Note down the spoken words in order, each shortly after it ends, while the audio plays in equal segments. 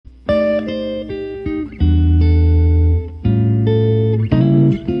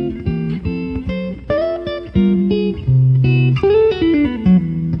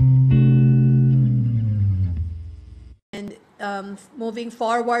moving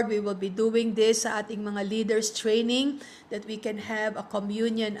forward, we will be doing this sa ating mga leaders training, that we can have a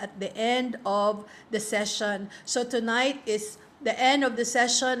communion at the end of the session. So tonight is the end of the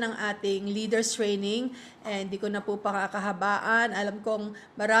session ng ating leaders training, and di ko na po pakakahabaan. Alam kong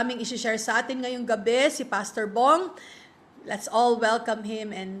maraming isi-share sa atin ngayong gabi si Pastor Bong. Let's all welcome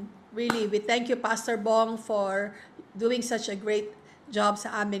him, and really we thank you, Pastor Bong, for doing such a great job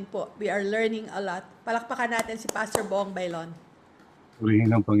sa amin po. We are learning a lot. Palakpakan natin si Pastor Bong Bailon. Purihin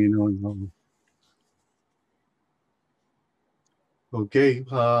ng Panginoon. Okay,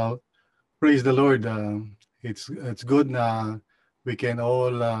 praise the Lord. It's good na we can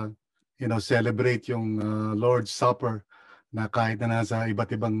all celebrate yung Lord's Supper na kahit na nasa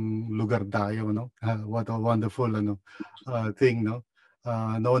iba't ibang lugar tayo, no? What a wonderful thing, no?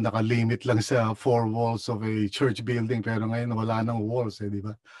 Noon nakalimit lang sa 4 walls of a church building, pero ngayon wala nang walls, di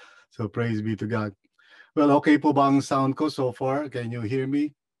ba? So praise be to God. Well, okay po ba ang sound ko so far? Can you hear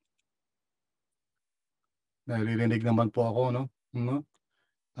me? Naririnig naman po ako, no?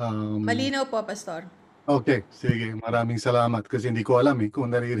 Malinaw po, Pastor. Okay, sige. Maraming salamat kasi hindi ko alam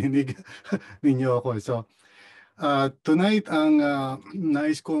kung naririnig ninyo ako. So, tonight ang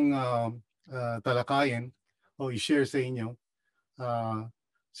nais kong talakayin o i-share sa inyo,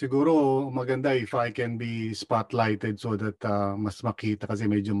 siguro maganda if I can be spotlighted so that mas makita kasi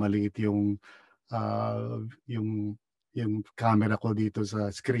medyo maliit yung camera ko dito sa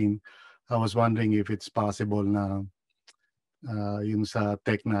screen. I was wondering if it's possible na yung sa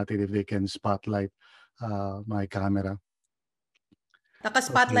tech natin, if they can spotlight my camera.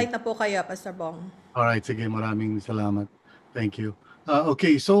 Naka-spotlight na po kayo, Pastor Bong. Alright, sige, maraming salamat. Thank you.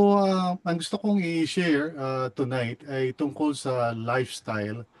 Okay, so ang gusto kong i-share tonight ay tungkol sa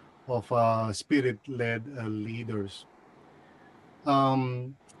lifestyle of spirit-led leaders.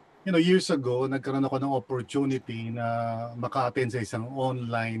 Years ago, nagkaroon ako ng opportunity na maka-attend sa isang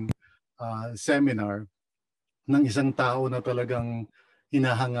online seminar ng isang tao na talagang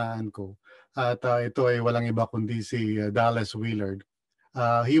hinahangaan ko. At ito ay walang iba kundi si Dallas Willard.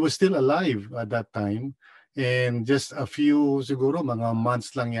 He was still alive at that time, and just a few, siguro mga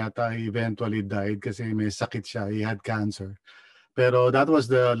months lang yata, he eventually died kasi may sakit siya. He had cancer. Pero that was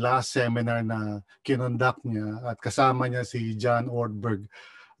the last seminar na kinonduct niya, at kasama niya si John Ortberg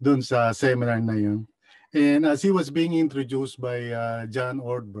dun sa seminar na yun. And as he was being introduced by John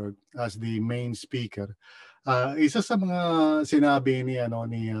Ortberg as the main speaker, isa sa mga sinabi ni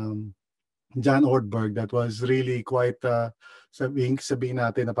John Ortberg that was really quite sabihin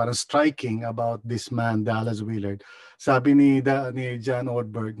natin na parang striking about this man, Dallas Willard. Sabi ni John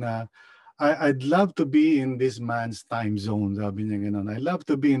Ortberg na I'd love to be in this man's time zone. Sabi niya gano'n. I love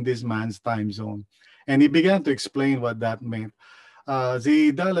to be in this man's time zone. And he began to explain what that meant.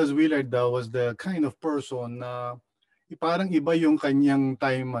 Si Dallas Willard daw was the kind of person na parang iba yung kanyang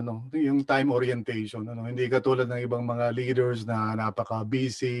time, yung time orientation. Hindi katulad ng ibang mga leaders na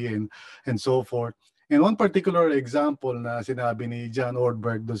napaka-busy and so forth. And one particular example na sinabi ni John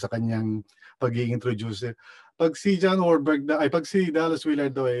Ortberg doon sa kanyang pag-i-introduce, pag si Dallas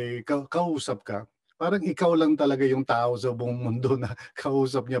Willard daw ay kausap ka, parang ikaw lang talaga yung tao sa buong mundo na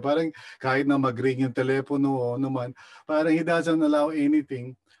kausap niya. Parang kahit na mag-ring yung telepono o naman, parang he doesn't allow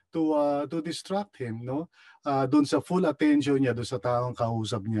anything to distract him, no? Doon sa full attention niya doon sa taong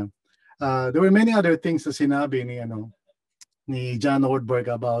kausap niya. There were many other things na sinabi ni John Ortberg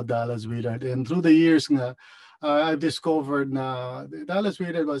about Dallas Willard, and through the years nga I've discovered na Dallas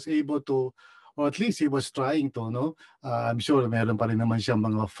Willard was able to, or at least he was trying to, no? I'm sure meron pa rin naman siyang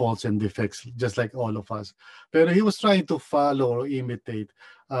mga faults and defects just like all of us, pero he was trying to follow or imitate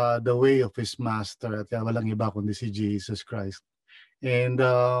the way of his master, at walang iba kundi si Jesus Christ. And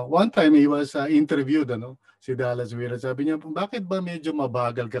one time he was interviewed, si Dallas Willard. Sabi niya, bakit ba medyo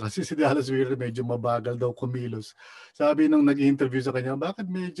mabagal ka? Kasi si Dallas Willard medyo mabagal daw kumilos. Sabi nung nag-interview sa kanya, bakit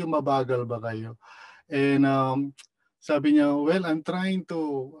medyo mabagal ba kayo? And sabi niya, well, I'm trying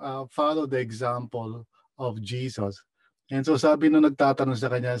to follow the example of Jesus. And so sabi nung nagtatanong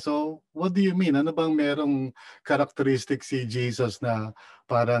sa kanya, so what do you mean? Ano bang merong characteristic si Jesus na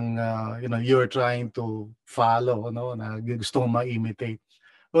parang you're trying to follow, na gusto mong ma-imitate?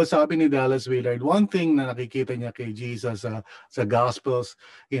 Well, sabi ni Dallas Willard, one thing na nakikita niya kay Jesus sa Gospels,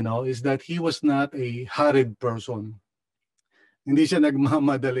 is that he was not a hurried person. Hindi siya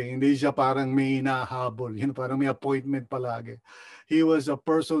nagmamadali, hindi siya parang may hinahabol, parang may appointment palagi. He was a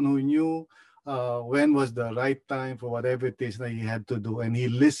person who knew when was the right time for whatever it is that he had to do, and he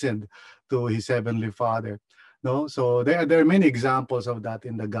listened to his Heavenly Father. No, so there are many examples of that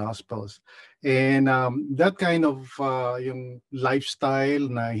in the Gospels, and that kind of yung lifestyle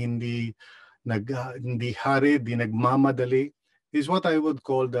na hindi hurried, di nagmamadali, is what I would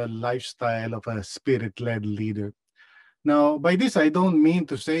call the lifestyle of a spirit-led leader. Now, by this, I don't mean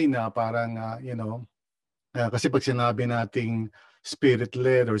to say na parang, kasi pag sinabi nating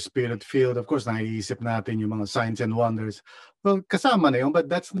spirit-led or spirit-filled, of course, naiisip natin yung mga signs and wonders. Well, kasama na yun, but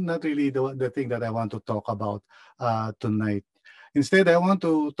that's not really the thing that I want to talk about tonight. Instead, I want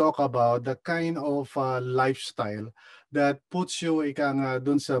to talk about the kind of lifestyle that puts you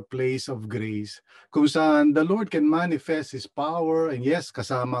dun sa place of grace, kung saan the Lord can manifest His power, and yes,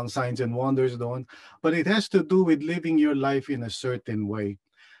 kasama ang signs and wonders doon, but it has to do with living your life in a certain way.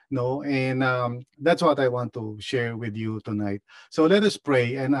 No, and that's what I want to share with you tonight. So let us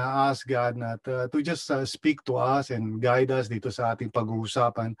pray and ask God to just speak to us and guide us dito sa ating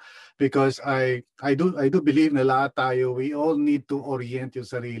pag-uusapan, because I do believe na lahat tayo, we all need to orient yung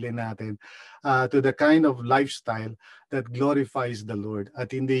sarili natin to the kind of lifestyle that glorifies the Lord,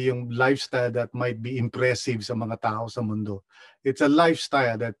 at hindi yung lifestyle that might be impressive sa mga tao sa mundo. It's a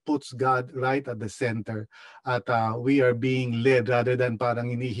lifestyle that puts God right at the center, at we are being led rather than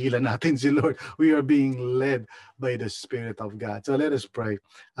parang inihila natin si Lord. We are being led by the Spirit of God. So let us pray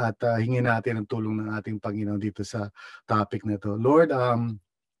at hingin natin ang tulong ng ating Panginoon dito sa topic na to. Lord,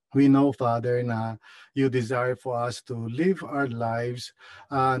 we know, Father, na you desire for us to live our lives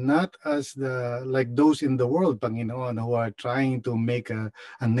not as like those in the world, Panginoon, who are trying to make a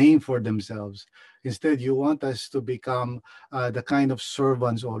name for themselves. Instead, you want us to become the kind of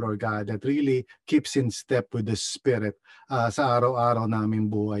servants, O Lord God, that really keeps in step with the Spirit sa araw-araw naming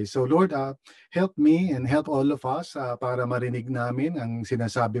buhay. So Lord, help me and help all of us para marinig namin ang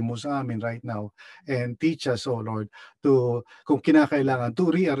sinasabi mo sa amin right now. And teach us, O Lord, to, kung kinakailangan,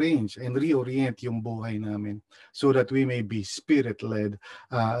 to rearrange and reorient yung buhay namin so that we may be Spirit-led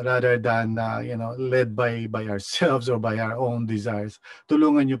rather than led by ourselves or by our own desires.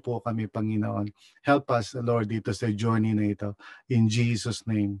 Tulungan niyo po kami, Panginoon. Help us, Lord, dito sa journey na ito. In Jesus'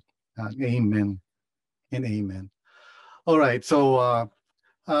 name, amen and amen. All right, so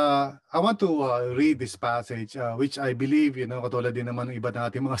I want to read this passage, which I believe, katulad din naman ng iba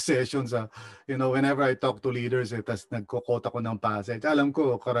nating mga sessions, whenever I talk to leaders, tas nagkukot ako ng passage, alam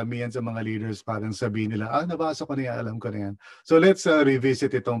ko, karamihan sa mga leaders parang sabihin nila, nabasa ko na yan, alam ko na yan. So let's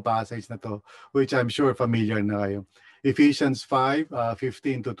revisit itong passage na to, which I'm sure familiar na kayo. Ephesians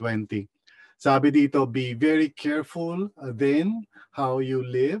 5:15-20. Sabi dito, be very careful then how you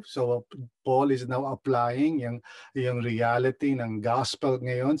live. So Paul is now applying yung reality ng gospel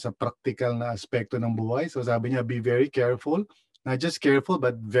ngayon sa practical na aspekto ng buhay. So sabi niya, be very careful. Not just careful,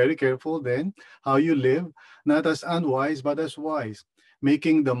 but very careful then how you live, not as unwise, but as wise,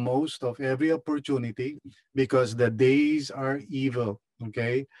 making the most of every opportunity because the days are evil.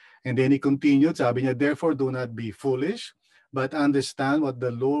 Okay? And then he continued, sabi niya, therefore do not be foolish, but understand what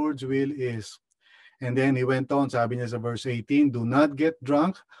the Lord's will is. And then he went on, sabi niya sa verse 18, do not get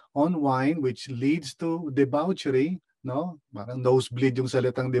drunk on wine which leads to debauchery, no? Parang nosebleed yung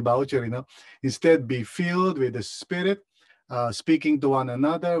salitang debauchery, no? Instead, be filled with the Spirit, speaking to one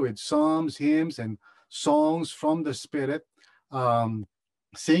another with psalms, hymns, and songs from the Spirit.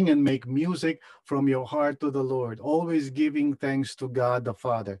 Sing and make music from your heart to the Lord, always giving thanks to God the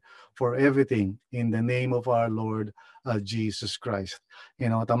Father for everything in the name of our Lord Jesus Christ.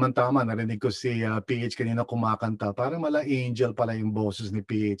 Tama-tama, narinig ko si PH kanina kumakanta. Parang mala angel pala yung boses ni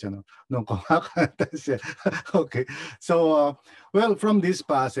PH nung kumakanta siya. Okay. So, well, from this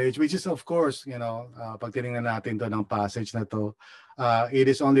passage, which is of course, pag tinignan natin to ng passage na to, it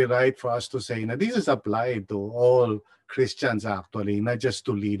is only right for us to say na this is applied to all Christians actually, not just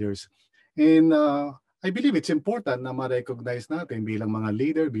to leaders. And I believe it's important na ma-recognize natin bilang mga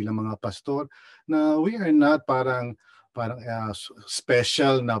leader, bilang mga pastor, na we are not parang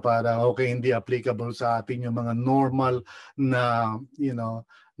special na parang okay, hindi applicable sa atin yung mga normal na,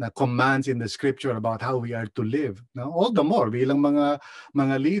 na commands in the scripture about how we are to live. No? All the more, bilang mga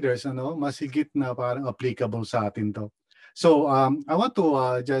leaders, mas higit na parang applicable sa atin to. So I want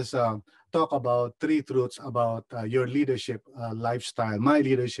to just talk about 3 truths about your leadership lifestyle, my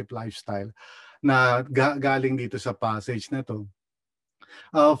leadership lifestyle, na galing dito sa passage na to.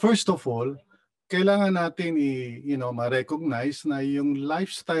 First of all, kailangan natin ma-recognize na yung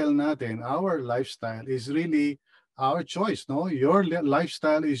lifestyle natin, our lifestyle is really our choice, no? Your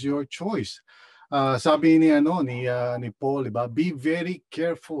lifestyle is your choice. Sabi ni Paul, diba? Be very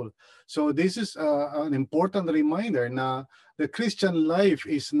careful. So this is an important reminder na the Christian life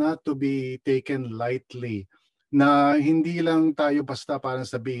is not to be taken lightly. Na hindi lang tayo basta parang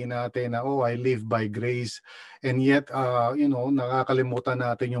sabihin natin na I live by grace, and yet nakakalimutan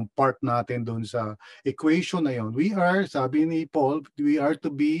natin yung part natin doon sa equation na yun. We are, sabi ni Paul, we are to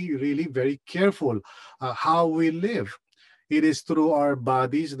be really very careful how we live. It is through our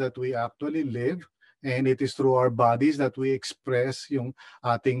bodies that we actually live, and it is through our bodies that we express yung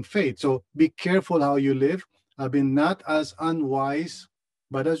ating faith. So be careful how you live. Not as unwise,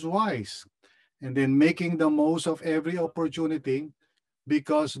 but as wise. And then making the most of every opportunity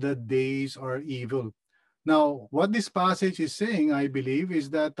because the days are evil. Now, what this passage is saying, I believe,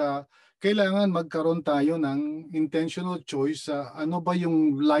 is that kailangan magkaroon tayo ng intentional choice sa ano ba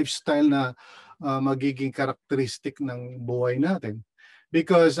yung lifestyle na magiging characteristic ng buhay natin.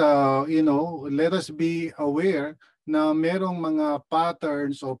 Because, let us be aware na merong mga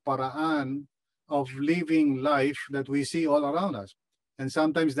patterns o paraan of living life that we see all around us. And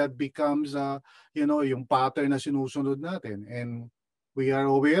sometimes that becomes, yung pattern na sinusunod natin. And we are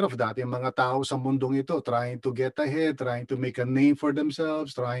aware of that. Yung mga tao sa mundong ito trying to get ahead, trying to make a name for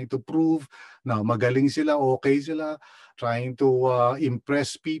themselves, trying to prove na magaling sila, okay sila, trying to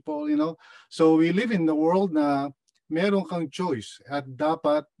impress people, So we live in the world na meron kang choice at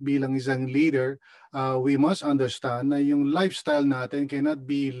dapat bilang isang leader, we must understand na yung lifestyle natin cannot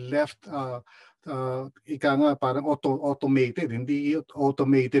be left ika nga parang automated. Hindi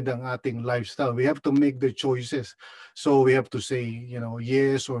automated ang ating lifestyle. We have to make the choices. So we have to say,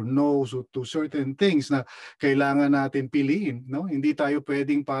 yes or no to certain things na kailangan natin piliin. No? Hindi tayo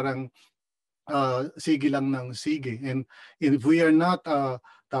pwedeng parang sige lang ng sige. And if we are not,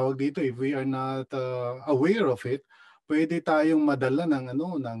 if we are not aware of it, pwede tayong madala ng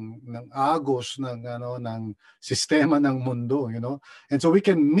agos ng sistema ng mundo, And so we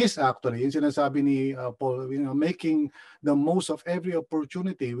can miss actually yung sinasabi ni Paul, making the most of every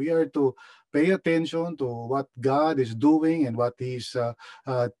opportunity. We are to pay attention to what God is doing and what He's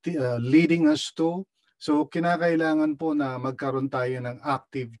leading us to. So kinakailangan po na magkaroon tayo ng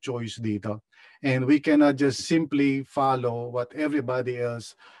active choice dito. And we cannot just simply follow what everybody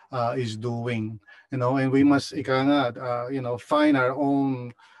else is doing, and we must find our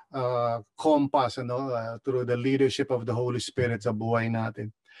own compass, through the leadership of the Holy Spirit sa buhay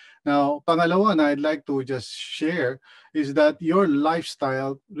natin. Now, pangalawa na I'd like to just share is that your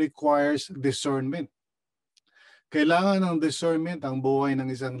lifestyle requires discernment. Kailangan ng discernment ang buhay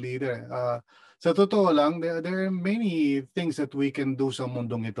ng isang leader. Sa totoo lang, there are many things that we can do sa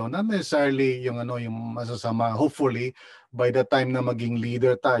mundong ito. Not necessarily yung masasama. Hopefully, by the time na maging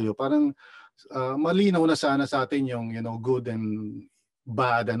leader tayo, parang malinaw na sana sa atin yung good and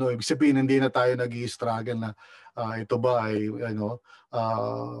bad. Ibig sabihin, hindi na tayo nag-i-struggle na ito ba ay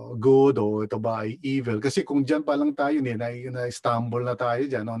good o ito ba ay evil. Kasi kung dyan pa lang tayo, na-stumble na tayo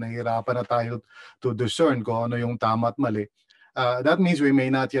dyan, nahihirapan na tayo to discern kung ano yung tama at mali. That means we may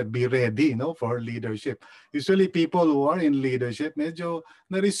not yet be ready for leadership. Usually people who are in leadership, medyo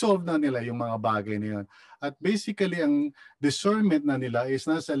na-resolve na nila yung mga bagay na yun. At basically, ang discernment na nila is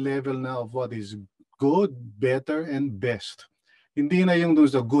nasa level na of what is good, better, and best. Hindi na yung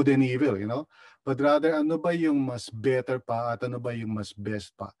doon sa good and evil, But rather, ano ba yung mas better pa at ano ba yung mas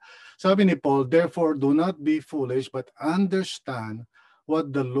best pa. Sabi ni Paul, therefore, do not be foolish, but understand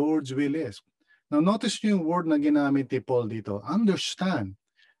what the Lord's will is. Now, notice yung word na ginamit ni Paul dito, understand.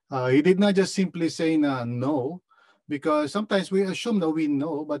 He did not just simply say na no, because sometimes we assume that we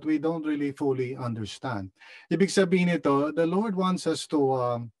know, but we don't really fully understand. Ibig sabihin nito, the Lord wants us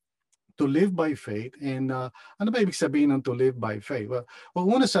to live by faith. And ano ba ibig sabihin ng to live by faith? Well,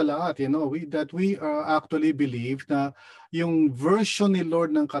 una sa lahat, we actually believe na yung version ni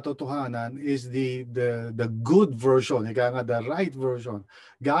Lord ng katotohanan is the good version, the right version.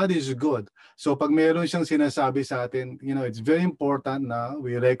 God is good. So pag meron siyang sinasabi sa atin, it's very important na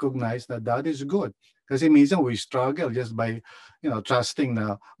we recognize that that is good. Kasi minsan we struggle just by, trusting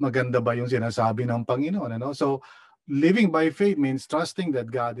na maganda ba yung sinasabi ng Panginoon. So living by faith means trusting that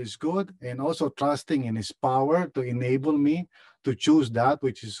God is good and also trusting in His power to enable me to choose that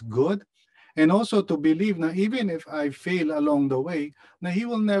which is good. And also to believe na even if I fail along the way, na He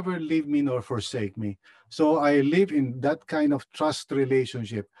will never leave me nor forsake me. So I live in that kind of trust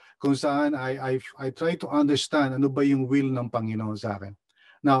relationship kung saan I try to understand ano ba yung will ng Panginoon sa akin.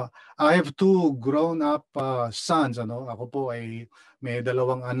 Now, I have two grown-up sons. Ako po ay may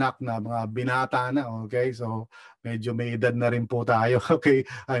dalawang anak na mga binata na. Okay, so medyo may edad na rin po tayo. Okay,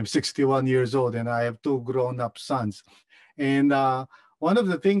 I'm 61 years old and I have two grown-up sons. And one of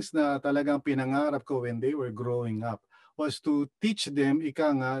the things na talagang pinangarap ko when they were growing up was to teach them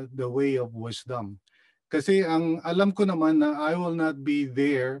the way of wisdom. Kasi ang alam ko naman na I will not be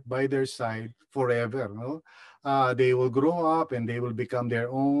there by their side forever. They will grow up and they will become their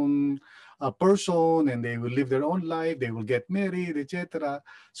own person and they will live their own life, they will get married, etc.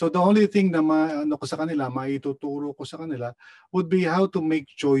 So the only thing na maituturo ko sa kanila would be how to make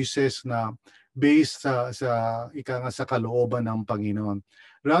choices na based sa kalooban ng Panginoon,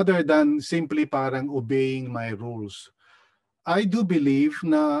 rather than simply parang obeying my rules. I do believe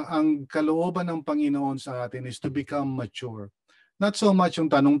na ang kalooban ng Panginoon sa atin is to become mature. Not so much yung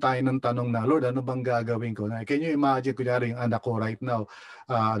tanong tayo ng tanong na, Lord, ano bang gagawin ko? Can you imagine, kunyari yung anak ko right now,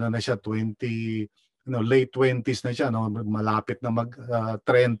 ano na siya, 20, late 20s na siya, malapit na mag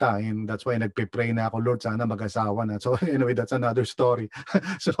 30, and that's why nagpe-pray na ako, Lord, sana mag-asawa na. So anyway, that's another story.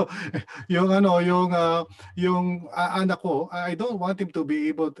 So yung anak ko, I don't want him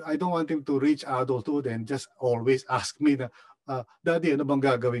to reach adulthood and just always ask me na, Daddy, ano bang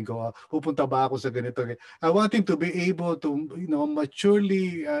gagawin ko? Pupunta ba ako sa ganito? I want him to be able to,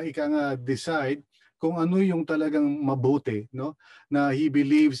 maturely decide kung ano yung talagang mabuti, na he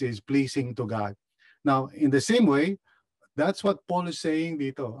believes is pleasing to God. Now, in the same way, that's what Paul is saying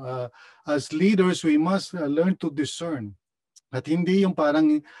dito. As leaders, we must learn to discern. At hindi yung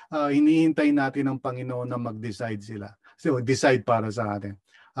parang hinihintay natin ng Panginoon na mag-decide sila. So, decide para sa atin.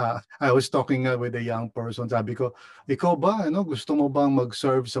 I was talking with a young person. Sabi ko, ikaw ba, gusto mo bang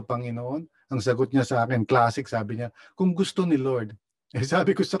mag-serve sa Panginoon? Ang sagot niya sa akin, classic, sabi niya, kung gusto ni Lord.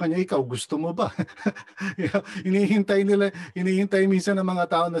 Sabi ko sa kanya, ikaw, gusto mo ba? Hinihintay minsan ng mga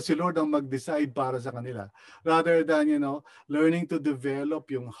tao na si Lord ang mag-decide para sa kanila. Rather than, learning to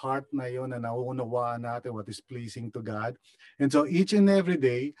develop yung heart na yun na nauunawaan natin what is pleasing to God. And so each and every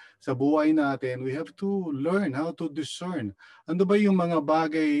day, sa buhay natin, we have to learn how to discern. Ano ba yung mga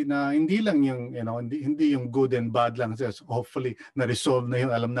bagay na hindi lang yung, hindi yung good and bad lang. Hopefully, na-resolve na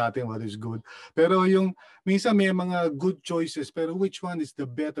yung alam natin what is good. Pero yung, minsan may mga good choices, pero which one is the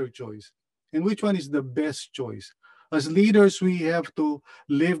better choice? And which one is the best choice? As leaders, we have to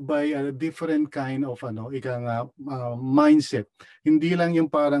live by a different kind of mindset. Hindi lang yung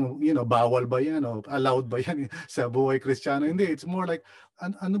parang, bawal ba yan o allowed ba yan sa buhay Kristiyano. Hindi, it's more like,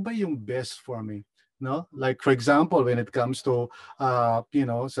 ano ba yung best for me? No? Like for example, when it comes to,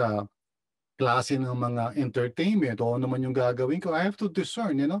 sa klase ng mga entertainment o ano naman yung gagawin ko, I have to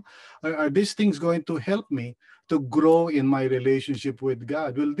discern, are these things going to help me to grow in my relationship with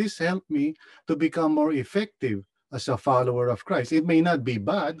God? Will this help me to become more effective as a follower of Christ? It may not be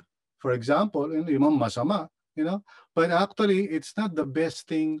bad, for example, masama, but actually it's not the best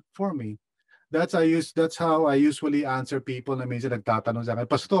thing for me. That's how I usually answer people na minsan nagtatanong sa akin,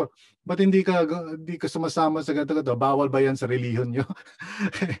 Pastor, ba't hindi ka sumasama sa ganito? Bawal ba yan sa relihiyon nyo?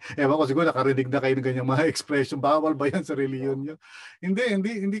 Ewan ko, siguro nakarinig na kayo ng ganyang mga expression, bawal ba yan sa relihiyon nyo?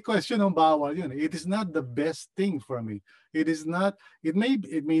 Hindi question ng bawal yun. It is not the best thing for me. It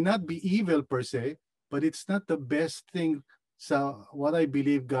may not be evil per se, but it's not the best thing sa what I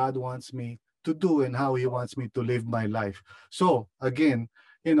believe God wants me to do and how He wants me to live my life. So, again,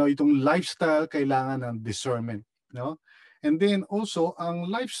 itong lifestyle kailangan ng discernment, And then also, ang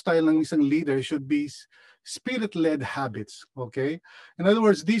lifestyle ng isang leader should be spirit-led habits, okay? In other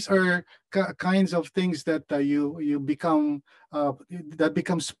words, these are kinds of things that you become, that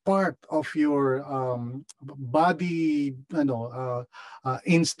becomes part of your body,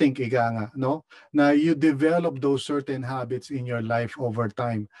 instinct, na you develop those certain habits in your life over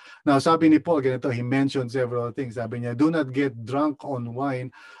time. Now, sabi ni Paul, ganito, he mentioned several things. Sabi niya, do not get drunk on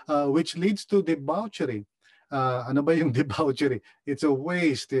wine, which leads to debauchery. Ano ba yung debauchery? It's a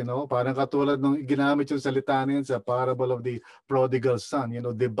waste, parang katulad nung ginamit yung salita niyan sa parable of the prodigal son.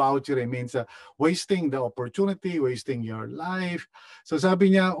 Debauchery means wasting the opportunity, wasting your life. So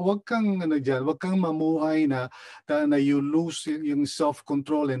sabi niya, wag kang mamuhay na you lose yung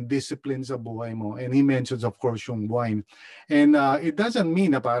self-control and discipline sa buhay mo. And he mentions, of course, yung wine. And it doesn't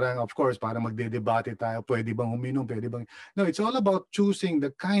mean na parang, of course, parang magdedebate tayo, pwede bang uminom, pwede bang... No, it's all about choosing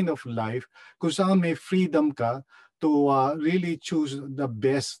the kind of life kung saan may freedom to really choose the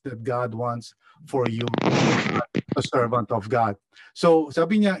best that God wants for you, a servant of God. So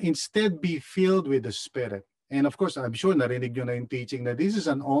sabi niya, instead be filled with the Spirit. And of course, I'm sure narinig nyo na yung teaching na this is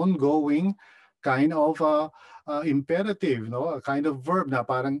an ongoing kind of imperative, a kind of verb na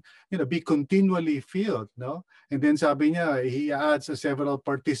parang, be continually filled, And then sabi niya, he adds several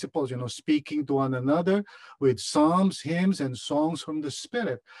participles, speaking to one another with psalms, hymns, and songs from the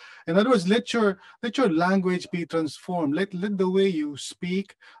Spirit. In other words, let your language be transformed. Let the way you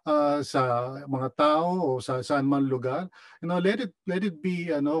speak sa mga tao o sa saan man lugar, let it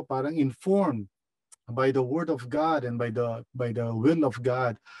be parang informed by the word of God and by the will of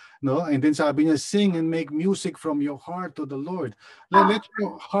God. no? And then sabi niya, sing and make music from your heart to the Lord. Let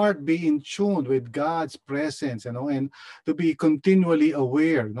your heart be in tune with God's presence, you know, and to be continually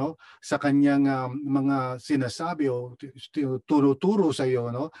aware, no, sa kanyang mga sinasabi o turo-turo sa iyo,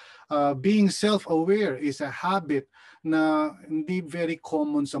 no. Being self-aware is a habit na hindi very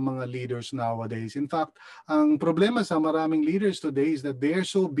common sa mga leaders nowadays. In fact, ang problema sa maraming leaders today is that they're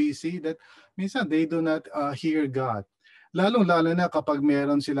so busy that minsan they do not hear God. Lalong-lalo na kapag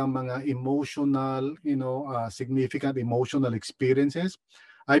meron silang mga emotional, significant emotional experiences.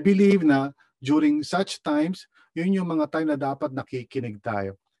 I believe na during such times, yun yung mga time na dapat nakikinig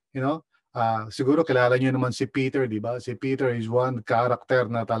tayo. You know, siguro kilala niyo naman si Peter, di ba? Si Peter is one character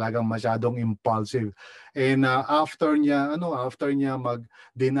na talagang masyadong impulsive. And after niya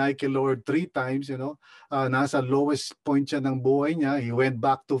mag-deny kay Lord 3 times, nasa lowest point siya ng buhay niya, he went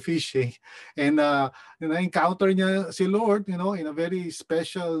back to fishing. And na-encounter niya si Lord, in a very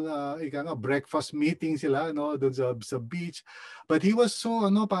special breakfast meeting sila, doon sa beach. But he was so,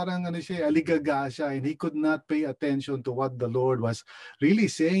 parang aligaga siya, and he could not pay attention to what the Lord was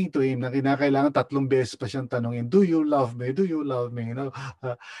really saying to him, na kinakailangan 3 beses pa siyang tanungin, do you love me? Do you love me?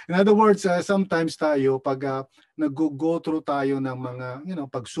 In other words, sometimes tayo, pag nag-go through tayo ng mga,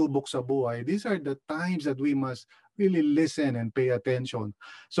 pagsubok sa buhay, these are the times that we must really listen and pay attention.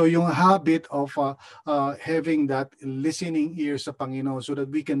 So yung habit of having that listening ear sa Panginoon so that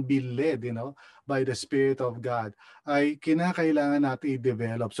we can be led, by the Spirit of God, ay kinakailangan natin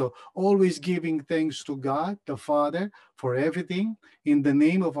i-develop. So always giving thanks to God, the Father, for everything in the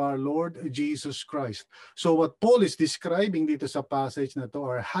name of our Lord Jesus Christ. So what Paul is describing dito sa passage na to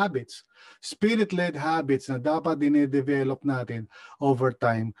are habits, Spirit-led habits na dapat dine-develop natin over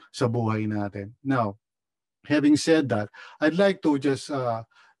time sa buhay natin. Now, having said that, I'd like to just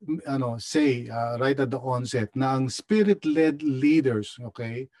say right at the onset na ang Spirit-led leaders,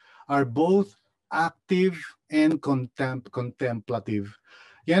 okay, are both active and contemplative.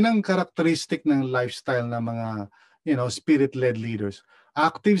 Yan ang characteristic ng lifestyle ng mga, Spirit-led leaders.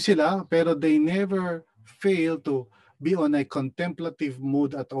 Active sila, pero they never fail to be on a contemplative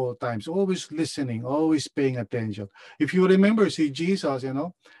mood at all times, always listening, always paying attention. If you remember, si Jesus,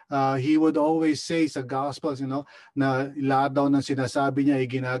 he would always say sa Gospels, na lahat daw ng sinasabi niya,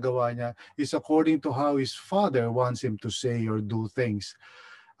 ginagawa niya, is according to how his Father wants him to say or do things.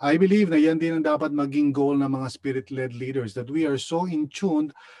 I believe na yan din ang dapat maging goal ng mga Spirit-led leaders, that we are so in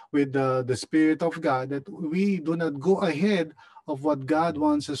tune with the Spirit of God that we do not go ahead of what God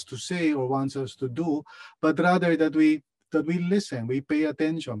wants us to say or wants us to do, but rather that we listen, we pay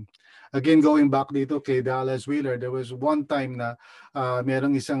attention. Again, going back dito kay Dallas Willard, there was one time na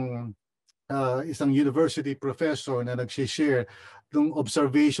merong isang university professor na nag-share ng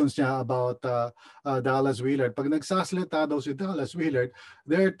observations niya about Dallas Willard. Pag nagsasalita daw si Dallas Willard,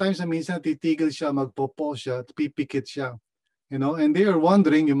 there are times na minsan titigil siya, magpo-pause siya, pipikit siya. And they are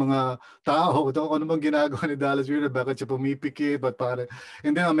wondering, yung mga tao, ano bang ginagawa ni Dallas Willard, bakit siya pumipikit,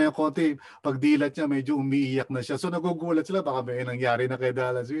 and then may konti, pag dilat niya, medyo umiiyak na siya. So nagugulat sila, baka may nangyari na kay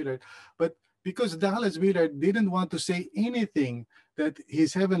Dallas Willard. But because Dallas Willard didn't want to say anything that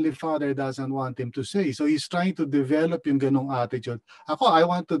his Heavenly Father doesn't want him to say. So he's trying to develop yung ganong attitude. I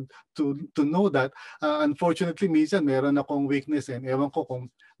want to know that. Unfortunately, minsan meron akong weakness, and ewan ko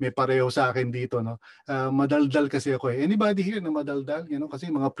kung may pareho sa akin dito, no? Madaldal kasi ako eh. Anybody here na madaldal?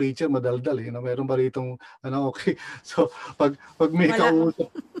 Kasi mga preacher madaldal eh. Meron ba ritong, okay. So pag may kausap,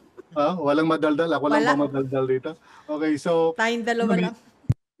 walang madaldal. Ako lang ba madaldal dito? Okay, so tayong dalawa lang.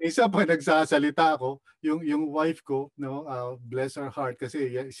 Isa pa nagsasalita ako, yung wife ko, bless her heart,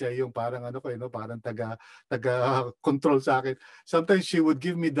 kasi siya yung parang parang taga-control sa akin. Sometimes she would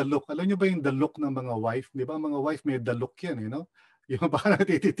give me the look. Alam niyo ba yung the look ng mga wife? Di ba mga wife may the look yan, Yung parang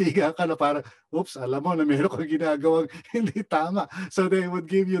tititigan ka na parang, oops, alam mo na meron kang ginagawang hindi tama. So they would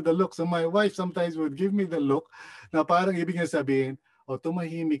give you the look. So my wife sometimes would give me the look na parang ibig niya sabihin,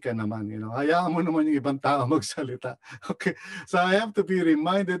 tumahimik ka naman, hayaan mo naman yung ibang tao magsalita. Okay, so I have to be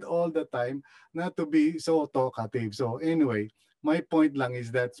reminded all the time not to be so talkative. So anyway, my point lang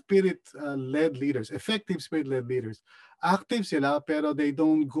is that Spirit-led leaders, effective Spirit-led leaders, active sila pero they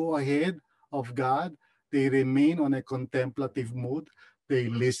don't go ahead of God. They remain on a contemplative mood.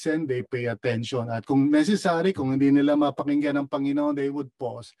 They listen, they pay attention. At kung necessary, kung hindi nila mapakinggan ng Panginoon, they would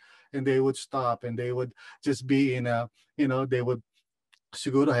pause and they would stop and they would just be in a, they would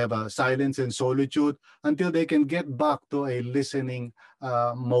siguro have a silence and solitude until they can get back to a listening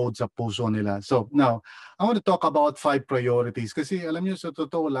mode sa puso nila. So now, I want to talk about 5 priorities kasi alam niyo sa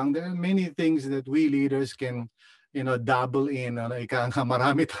totoo lang, there are many things that we leaders can double in, ika nga,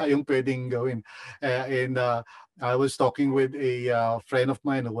 marami tayong pwedeng gawin. And I was talking with a friend of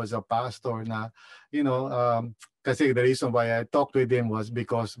mine who was a pastor na, kasi the reason why I talked with him was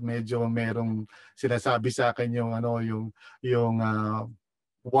because medyo merong sinasabi sa akin yung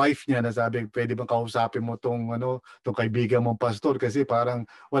wife niya na sabi, pwede bang kausapin mo tong kaibigan mong pastor kasi parang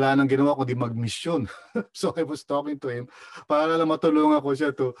wala nang ginawa kundi magmisyon. So I was talking to him para lang matulungan ko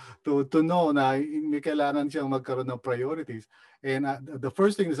siya to know na may kailangan siyang magkaroon ng priorities. And the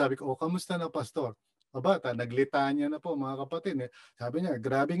first thing na sabi ko, kamusta na pastor? Aba, naglitanya na po mga kapatid. Sabi niya,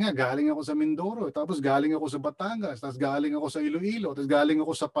 grabe nga, galing ako sa Mindoro, tapos galing ako sa Batangas, tapos galing ako sa Iloilo, tapos galing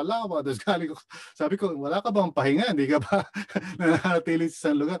ako sa Palawan, tapos galing ako... Sabi ko, wala ka bang pahinga? Hindi ka ba nananatili sa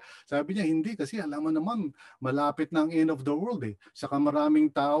isang lugar? Sabi niya, hindi, kasi alam mo naman, malapit na ang end of the world eh. Saka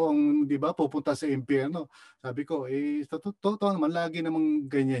maraming tao ang, di ba, pupunta sa impyerno. Sabi ko, totoo naman, lagi namang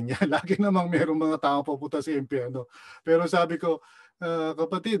ganyan yan. Lagi namang merong mga tao pupunta sa impyerno. Pero sabi ko,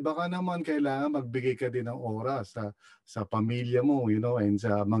 kapatid, baka naman kailangan magbigay ka din ng oras sa pamilya mo, and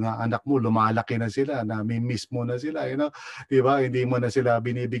sa mga anak mo, lumalaki na sila, nami-miss mo na sila, 'di ba? Hindi mo na sila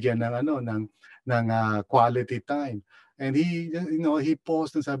binibigyan ng quality time. And he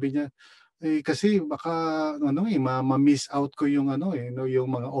paused and sabi niya, kasi baka ma-miss out ko yung yung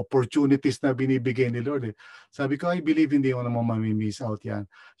mga opportunities na binibigay ni Lord eh. Sabi ko, I believe hindi mo naman ma-miss out yan.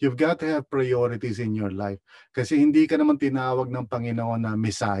 You've got to have priorities in your life. Kasi hindi ka naman tinawag ng Panginoon na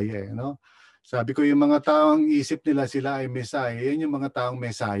Messiah, Sabi ko, yung mga taong isip nila sila ay Messiah, yan yung mga taong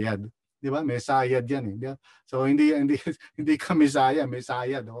Mesayad. Di ba? Mesayad yan eh. So hindi hindi ka Messiah,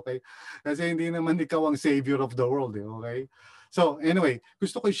 Mesayad, okay? Kasi hindi naman ikaw ang savior of the world, okay? So anyway,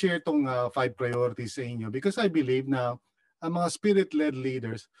 gusto ko i-share tong 5 priorities sa inyo because I believe na ang mga spirit-led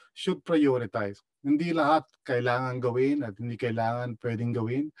leaders should prioritize. Hindi lahat kailangan gawin at hindi kailangan pwedeng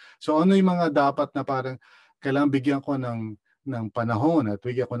gawin. So ano yung mga dapat na parang kailangan bigyan ko ng panahon at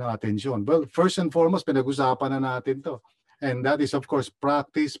bigyan ko ng atensyon? Well, first and foremost, pinag-usapan na natin to. And that is of course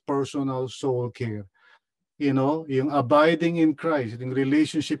practice personal soul care. Yung abiding in Christ, yung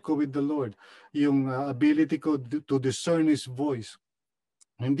relationship ko with the Lord, yung ability ko to discern His voice.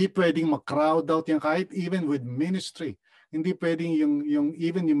 Hindi pwedeng ma-crowd out yan kahit even with ministry. Hindi pwedeng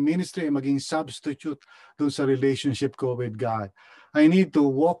even yung ministry ay maging substitute dun sa relationship ko with God. I need to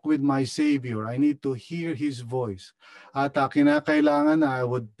walk with my Savior. I need to hear His voice. At kinakailangan na I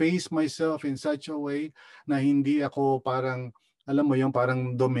would pace myself in such a way na hindi ako parang alam mo yung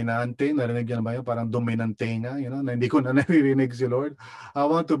parang dominante, narinig niyo na ba yun? Parang dominante nga, na hindi ko na naririnig si Lord. I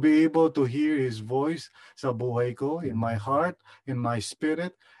want to be able to hear His voice sa buhay ko, in my heart, in my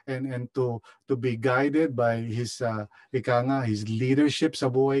spirit, and to be guided by His His leadership sa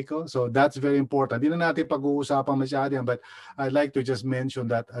buhay ko. So that's very important. Hindi na natin pag-uusapan masyado yan, but I'd like to just mention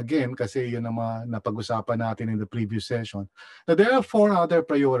that again kasi yun ang mga napag-usapan natin in the previous session. Now, there are 4 other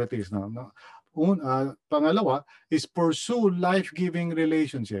priorities. Pangalawa is pursue life-giving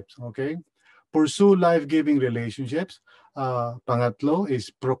relationships. Okay? Pursue life-giving relationships. Pangatlo is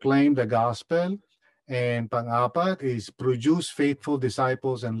proclaim the gospel. And pang-apat is produce faithful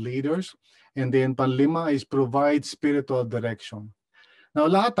disciples and leaders. And then panlima is provide spiritual direction. Now,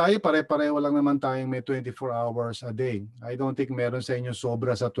 lahat tayo, pare-pareho lang naman tayong may 24 hours a day. I don't think meron sa inyo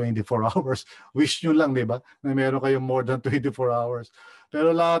sobra sa 24 hours. Wish nyo lang, di ba? Na meron kayong more than 24 hours.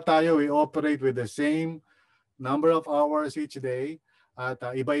 Pero lahat tayo, we operate with the same number of hours each day. At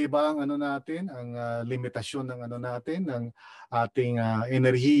iba-iba ang limitasyon ng natin, ng ating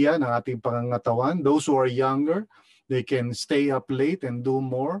enerhiya, ng ating pangangatawan. Those who are younger, they can stay up late and do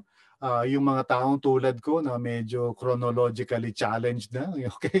more. Yung mga taong tulad ko na medyo chronologically challenged na,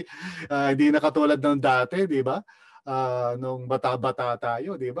 okay? Hindi na katulad ng dati, di ba? Nung bata-bata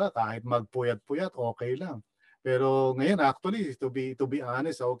tayo, di ba? Kahit magpuyat-puyat, okay lang. Pero ngayon, actually, to be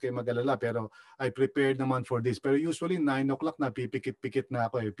honest, okay mag-alala. Pero I prepared naman for this. Pero usually, 9 o'clock na pipikit-pikit na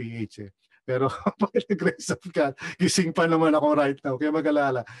ako PH eh. Pero by the grace of God, gising pa naman ako right now. Kaya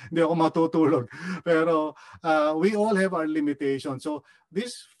mag-alala, hindi ako matutulog. Pero we all have our limitations. So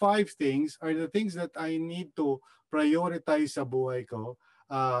these 5 things are the things that I need to prioritize sa buhay ko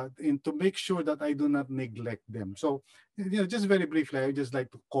and to make sure that I do not neglect them. So, just very briefly, I just like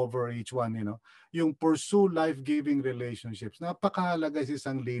to cover each one, Yung pursue life-giving relationships. Napakahalaga sa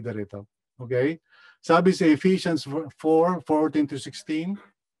isang leader ito. Okay? Sabi sa Ephesians 4:14-16,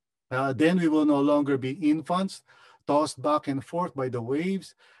 then we will no longer be infants, tossed back and forth by the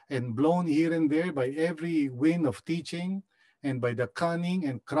waves and blown here and there by every wind of teaching and by the cunning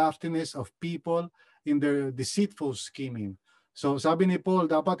and craftiness of people in their deceitful scheming. So sabi ni Paul,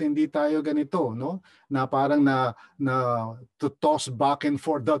 dapat hindi tayo ganito, no? Na parang na to toss back and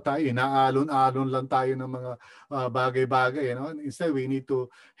forth daw tayo, inaalon-alon lang tayo ng mga bagay-bagay, no? Instead, we need to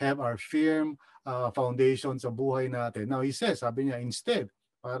have our firm foundation sa buhay natin. Now, he says, sabi niya, instead,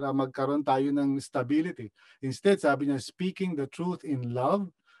 para magkaroon tayo ng stability. Instead, sabi niya, speaking the truth in love,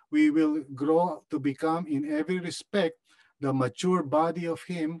 we will grow to become in every respect the mature body of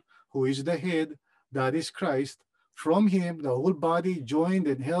Him who is the head, that is Christ. From Him, the whole body, joined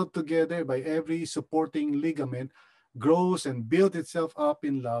and held together by every supporting ligament, grows and builds itself up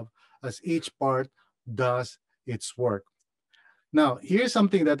in love as each part does its work. Now, here's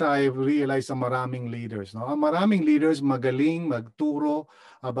something that I've realized sa maraming leaders. No? Maraming leaders magaling magturo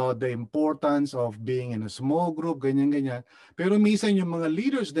about the importance of being in a small group, ganyan-ganyan. Pero minsan yung mga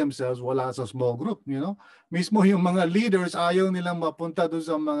leaders themselves wala sa small group, you know? Mismo yung mga leaders ayaw nilang mapunta doon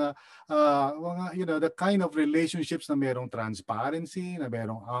sa mga you know, the kind of relationships na merong transparency, na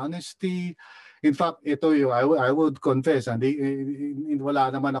merong honesty. In fact, ito yung I would confess, wala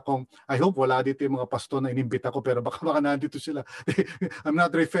naman akong, I hope wala dito yung mga pastor na inimbita ko, pero baka nandito sila. I'm not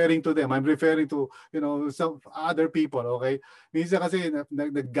referring to them. I'm referring to, you know, some other people, okay? Minsan kasi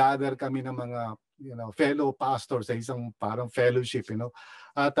nag-gather kami ng mga, you know, fellow pastors sa isang parang fellowship, you know.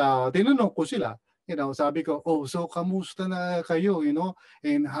 At tinanong ko sila, you know, sabi ko, oh, so kamusta na kayo, you know?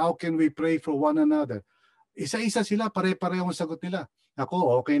 And how can we pray for one another? Isa-isa sila, pare-parehong sagot nila.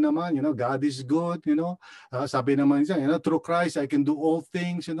 Ako, okay naman, you know, God is good, you know. Sabi naman isa, you know, through Christ, I can do all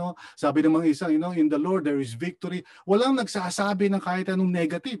things, you know. Sabi naman isa, you know, in the Lord, there is victory. Walang nagsasabi ng kahit anong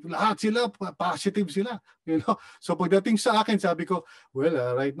negative. Lahat sila, positive sila, you know. So pagdating sa akin, sabi ko,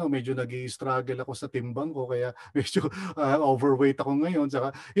 well, right now, medyo nag-i-struggle ako sa timbang ko, kaya medyo overweight ako ngayon.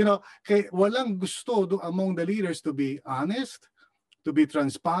 Saka, you know, kaya walang gusto among the leaders to be honest, to be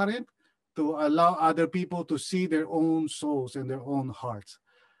transparent, to allow other people to see their own souls and their own hearts.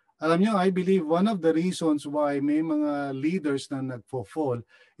 Alam nyo, I believe one of the reasons why may mga leaders na nagpo-fall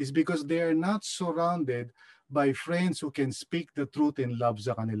is because they are not surrounded by friends who can speak the truth in love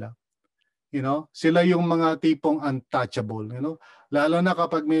sa kanila. You know, sila yung mga tipong untouchable, you know. Lalo na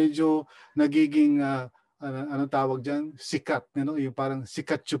kapag medyo nagiging ano tawag diyan, sikat, you know, yung parang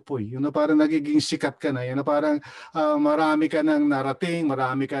sikat chupoy, you know, parang nagiging sikat ka na, you know, parang marami ka nang narating,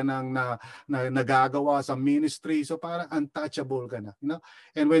 marami ka nang nagagawa sa ministry, so parang untouchable ka na, you know.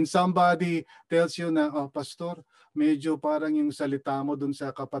 And when somebody tells you na, oh, pastor, medyo parang yung salita mo dun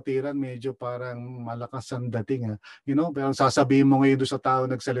sa kapatiran, medyo parang malakas ang dating, you know, parang sasabihin mo ngayon doon sa tao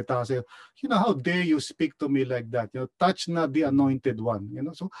nagsalita sa'yo, you know, how dare you speak to me like that, you know, touch not the anointed one, you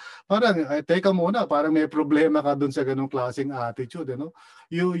know. So parang teka muna, parang may problema ka dun sa ganung klaseng attitude, you know.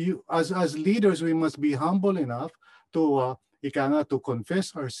 You as leaders, we must be humble enough to to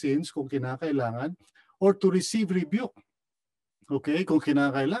confess our sins kung kinakailangan, or to receive rebuke, okay, kung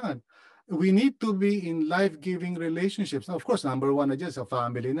kinakailangan. We need to be in life-giving relationships. Of course, number one na dyan sa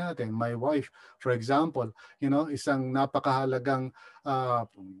family natin. My wife, for example, you know, isang napakahalagang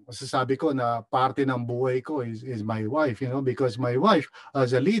masasabi ko na parte ng buhay ko is my wife, you know, because my wife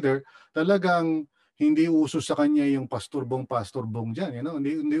as a leader, talagang hindi uso sa kanya yung pastor bong dyan, you know,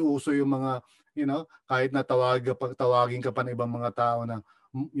 hindi uso yung mga, you know, kahit na tawagin ka pa ng ibang mga tao na,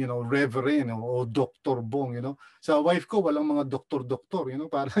 you know, reverend o Dr. Bong, you know. Sa wife ko, walang mga doktor, you know,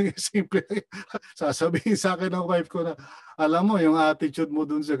 parang simple. Sasabihin sa akin ng wife ko na, alam mo, yung attitude mo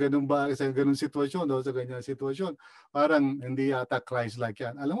dun sa ganung bagay, sa ganung sitwasyon, o sa ganyang sitwasyon, parang hindi yata Christ-like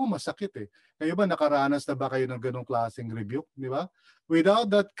yan. Alam mo, masakit eh. Kayo ba, nakaranas na ba kayo ng ganung klaseng rebuke, di ba?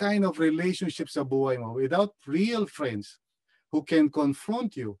 Without that kind of relationship sa buhay mo, without real friends who can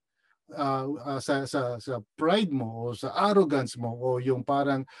confront you, sa pride mo o sa arrogance mo, o yung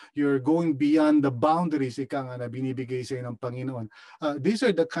parang you're going beyond the boundaries ika nga na binibigay sa ng Panginoon. These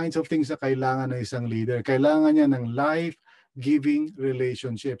are the kinds of things na kailangan ng isang leader. Kailangan niya ng life-giving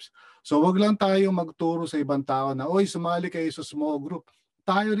relationships. So wag lang tayo magturo sa ibang tao na, oy, sumali kayo sa small group.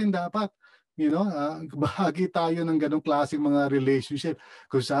 Tayo rin dapat, you know, bahagi tayo ng ganong klaseng mga relationship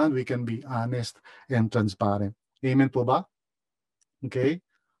kung saan we can be honest and transparent. Amen po ba? Okay?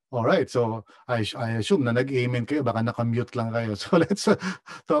 All right, so I assume na nag-amen kayo, baka naka-mute lang kayo. So let's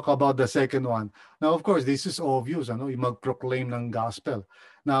talk about the second one. Now, of course, this is obvious, ano, yung mag-proclaim ng gospel.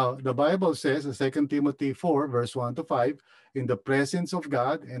 Now, the Bible says in 2 Timothy 4, verse 1 to 5, in the presence of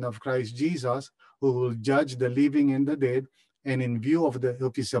God and of Christ Jesus, who will judge the living and the dead, and in view of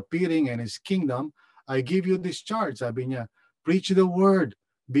his appearing and his kingdom, I give you this charge, sabi niya, preach the word,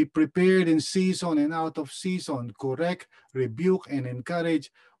 be prepared in season and out of season, correct, rebuke, and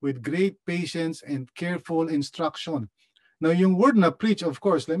encourage with great patience and careful instruction. Now, yung word na preach, of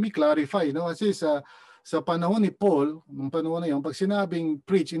course, let me clarify, you know, kasi sa panahon ni Paul, nung panahon na yun, pag sinabing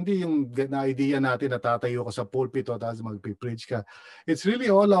preach, hindi yung na-idea natin na tatayo ka sa pulpit o tapos mag-preach ka. It's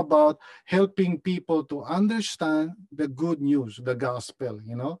really all about helping people to understand the good news, the gospel,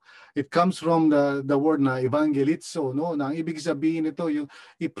 you know. It comes from the word na evangelizo, no? Na ang ibig sabihin nito, yung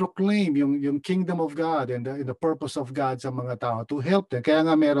i-proclaim yung kingdom of God and the purpose of God sa mga tao to help them. Kaya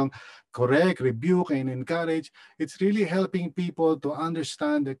nga merong correct, rebuke, and encourage. It's really helping people to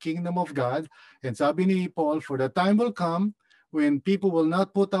understand the kingdom of God. And sabi ni Paul, for the time will come when people will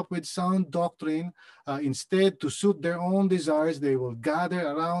not put up with sound doctrine. Instead, to suit their own desires, they will gather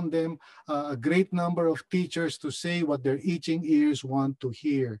around them a great number of teachers to say what their itching ears want to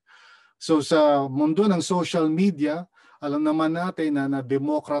hear. So sa mundo ng social media, alam naman natin na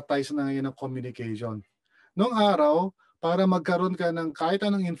na-democratize na ngayon ang communication. Noong araw, para magkaroon ka ng kahit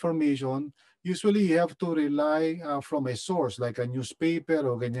anong information, usually you have to rely from a source like a newspaper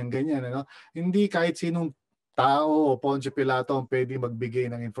o ganyan-ganyan. Ano? Hindi kahit sinong tao o Poncio Pilato ang pwede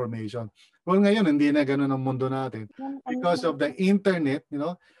magbigay ng information. Well, ngayon, hindi na ganun ang mundo natin. Because of the internet, you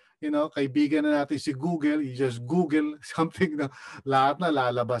know, kaibigan na natin si Google, you just Google something na lahat na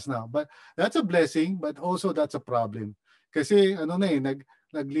lalabas na. But that's a blessing, but also that's a problem. Kasi ano na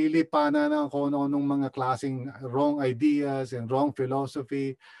naglilipana na kung ano-anong mga klaseng wrong ideas and wrong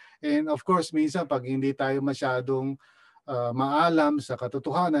philosophy. And of course, minsan pag hindi tayo masyadong maalam sa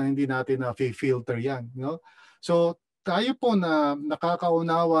katotohanan, hindi natin na-filter yan. You know? So tayo po na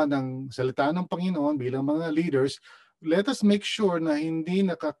nakakaunawa ng salita ng Panginoon bilang mga leaders, let us make sure na hindi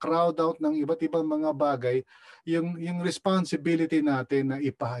naka-crowd out ng iba't ibang mga bagay yung responsibility natin na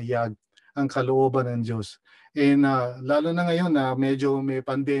ipahayag ang kalooban ng Diyos. And lalo na ngayon na medyo may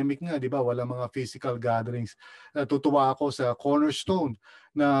pandemic nga, di ba? Wala mga physical gatherings. Natutuwa ako sa Cornerstone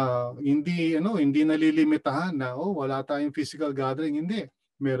na hindi nalilimitahan na wala tayong physical gathering. Hindi.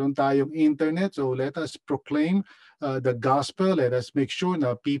 Meron tayong internet, so let us proclaim the gospel. Let us make sure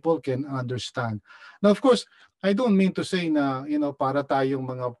na people can understand. Now, of course, I don't mean to say na para tayong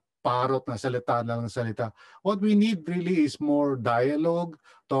mga parot na salita lang ng salita. What we need really is more dialogue,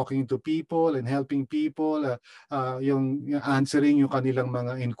 talking to people and helping people, yung answering yung kanilang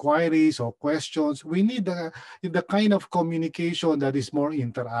mga inquiries or questions. We need the kind of communication that is more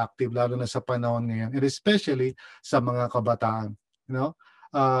interactive, lalo na sa panahon ngayon, and especially sa mga kabataan.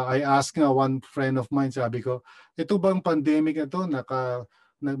 I asked one friend of mine, sabi ko, ito bang pandemic na to,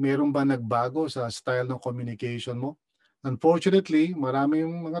 meron ba nagbago sa style ng communication mo? Unfortunately, maraming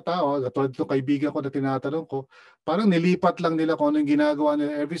mga tao, katulad ng kaibigan ko na tinatanong ko, parang nilipat lang nila kung ano yung ginagawa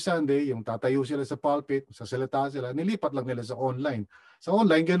nila every Sunday, yung tatayo sila sa pulpit, sasalita sila, nilipat lang nila sa online. Sa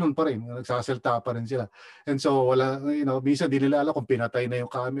online, ganun pa rin, nagsasalita pa rin sila. And so, minsan di nila alam kung pinatay na yung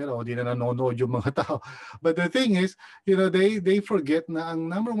camera o di na nanonood yung mga tao. But the thing is, they forget na ang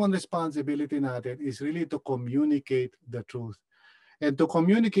number one responsibility natin is really to communicate the truth. And to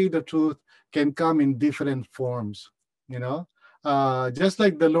communicate the truth can come in different forms. Just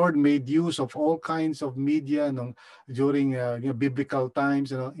like the Lord made use of all kinds of media during biblical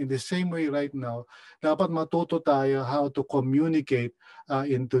times, in the same way right now, dapat matuto tayo how to communicate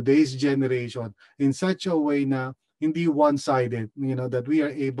in today's generation in such a way na hindi one-sided, that we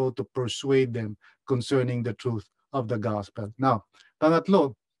are able to persuade them concerning the truth of the gospel. Now,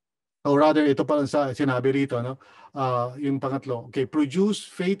 pangatlo, or rather, ito pa lang sa sinabi rito, yung pangatlo, okay, produce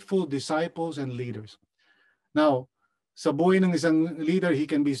faithful disciples and leaders. Now, sa buhay ng isang leader, he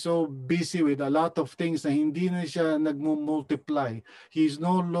can be so busy with a lot of things na hindi na siya nagmo-multiply. He is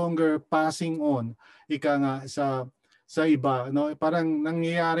no longer passing on sa iba. Parang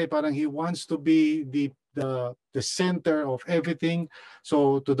nangyayari, parang he wants to be the center of everything.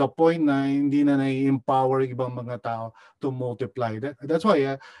 So to the point na hindi na nai-empower ibang mga tao to multiply. That's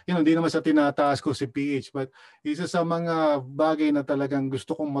why, hindi naman sa tinataas ko si PH, but isa sa mga bagay na talagang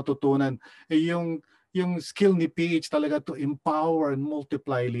gusto kong matutunan ay yung skill ni PH talaga to empower and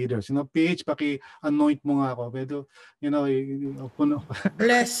multiply leaders. PH, paki-anoint mo nga ako. Pero,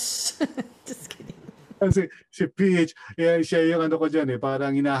 Bless. Just kidding. Si PH, siya yung ko dyan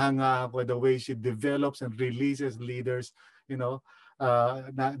parang hinahanga ako the way she develops and releases leaders,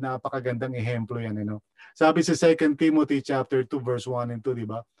 napakagandang ehemplo yan, Sabi sa 2 Timothy chapter 2 verse 1 and 2, di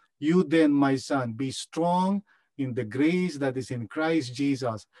ba? You then, my son, be strong in the grace that is in Christ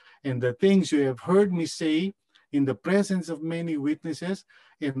Jesus, and the things you have heard me say in the presence of many witnesses,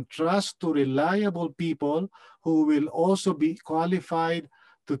 entrust to reliable people who will also be qualified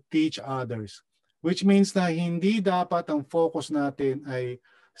to teach others. Which means na hindi dapat ang focus natin ay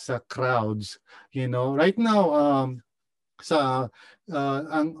sa crowds. Right now,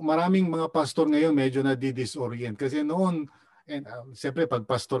 ang maraming mga pastor ngayon medyo na disorient kasi noon And siyempre, pag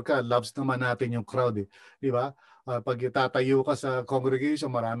pastor ka, loves naman natin yung crowd eh. Di ba? Pag itatayo ka sa congregation,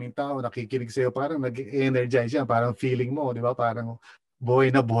 maraming tao nakikinig sa'yo, parang nag-energize yan, parang feeling mo, di ba? Parang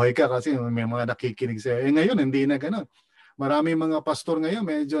buhay na buhay ka kasi may mga nakikinig sa'yo. Eh ngayon, hindi na ganun. Maraming mga pastor ngayon,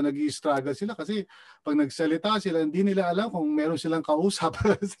 medyo nag-i-struggle sila kasi pag nagsalita sila, hindi nila alam kung meron silang kausap.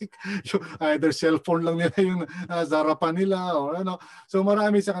 Either cellphone lang nila yung nasa harapan nila or ano. So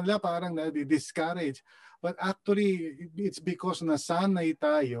marami sa kanila parang na-discourage. But actually, it's because nasanay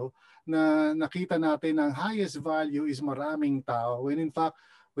tayo na nakita natin ang highest value is maraming tao. When in fact,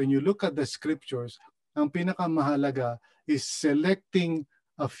 when you look at the scriptures, ang pinakamahalaga is selecting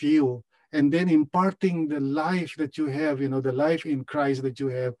a few and then imparting the life that you have, the life in Christ that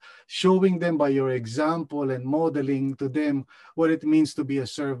you have, showing them by your example and modeling to them what it means to be a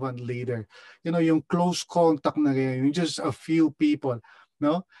servant leader. Yung close contact na ngayon, yung just a few people,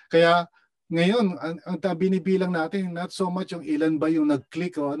 no? Kaya ngayon, ang binibilang natin, not so much yung ilan ba yung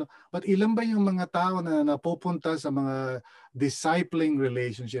nag-click o ano, but ilan ba yung mga tao na napupunta sa mga discipling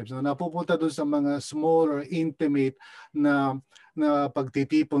relationships, napupunta doon sa mga small or intimate na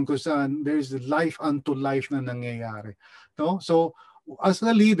pagtitipon kung saan there's life unto life na nangyayari. No? So, as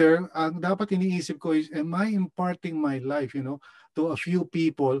a leader, ang dapat iniisip ko is, am I imparting my life, to a few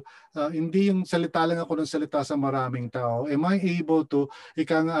people? Hindi yung salita lang ako ng salita sa maraming tao. Am I able to,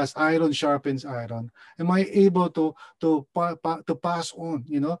 ika nga as iron sharpens iron, am I able to pass on,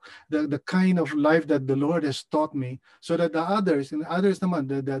 the kind of life that the Lord has taught me so that the others, and others naman,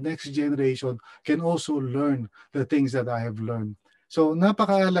 the next generation can also learn the things that I have learned. So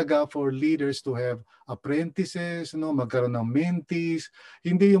napakahalaga for leaders to have apprentices, magkaroon ng mentees.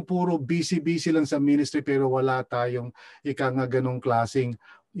 Hindi yung puro busy-busy lang sa ministry pero wala tayong ganong klaseng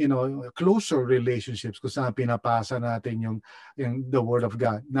closer relationships kung saan pinapasa natin yung the Word of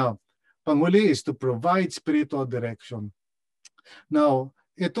God. Now, panghuli is to provide spiritual direction. Now,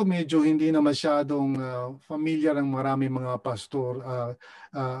 ito medyo hindi na masyadong familiar ng maraming mga pastor.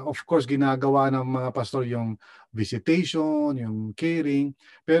 Of course, ginagawa ng mga pastor yung visitation, yung caring,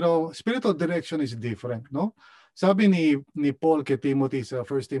 pero spiritual direction is different, no? Sabi ni Paul kay Timothy sa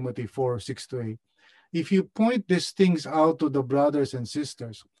 1 Timothy 4:6-8, if you point these things out to the brothers and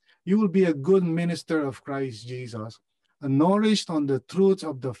sisters, you will be a good minister of Christ Jesus, nourished on the truths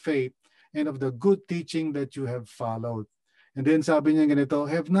of the faith and of the good teaching that you have followed. And then sabi niya ganito,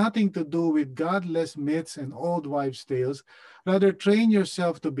 have nothing to do with godless myths and old wives' tales. Rather, train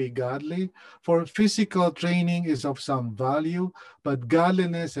yourself to be godly, for physical training is of some value, but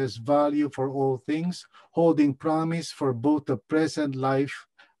godliness has value for all things, holding promise for both the present life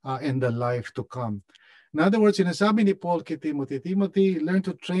and the life to come. In other words, sinasabi ni Paul kay Timothy, Timothy, learn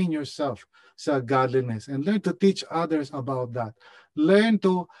to train yourself sa godliness and learn to teach others about that. Learn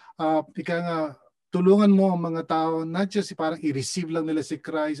to, tulungan mo ang mga tao, not just parang i-receive lang nila si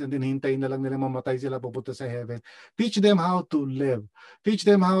Christ and then hintayin na lang nila mamatay sila pupunta sa heaven. Teach them how to live. Teach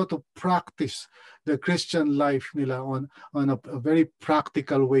them how to practice the Christian life nila on a very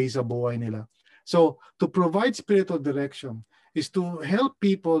practical way sa buhay nila. So, to provide spiritual direction is to help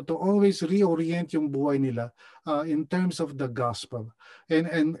people to always reorient yung buhay nila in terms of the gospel.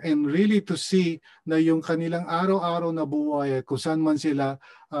 And really to see na yung kanilang araw-araw na buhay kung saan man sila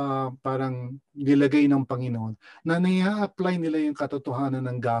parang nilagay ng Panginoon, na nai-apply nila yung katotohanan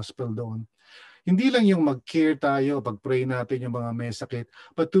ng gospel doon. Hindi lang yung mag-care tayo, pag-pray natin yung mga may sakit,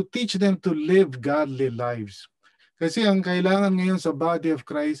 but to teach them to live godly lives. Kasi ang kailangan ngayon sa body of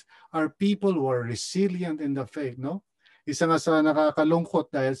Christ are people who are resilient in the faith, no? Isa nga sa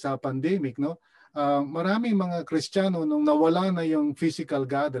nakakalungkot dahil sa pandemic, no? Maraming mga Kristiyano nung nawala na yung physical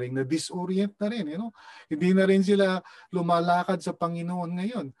gathering, na disorient na rin, Hindi na rin sila lumalakad sa Panginoon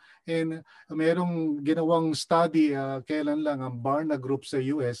ngayon. And merong ginawang study, kailan lang, ang Barna Group sa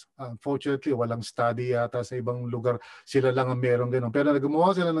US, unfortunately walang study yata sa ibang lugar, sila lang ang merong gano'n. Pero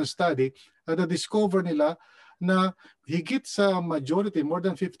gumawa sila ng study at na-discover nila na higit sa majority, more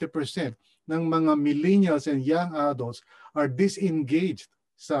than 50%, ng mga millennials and young adults are disengaged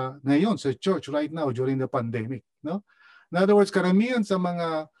ngayon sa church right now during the pandemic, no? In other words, karamihan sa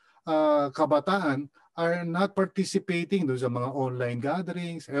mga kabataan are not participating doon sa mga online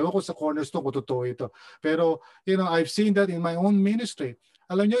gatherings. Ewan ko sa Cornerstone kung totoo ito. Pero, I've seen that in my own ministry.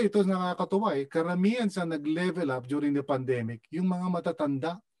 Alam nyo, ito nakakatuwa karamihan sa nag-level up during the pandemic, yung mga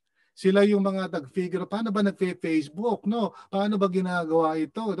matatanda. Sila yung mga nag-figure, paano ba nag-Facebook, no? Paano ba ginagawa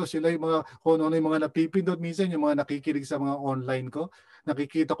ito? Sila yung mga, kung ano yung mga napipindot, minsan yung mga nakikinig sa mga online ko,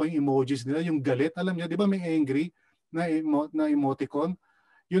 nakikita ko yung emojis nila, yung galit. Alam niyo, di ba may angry na emoticon?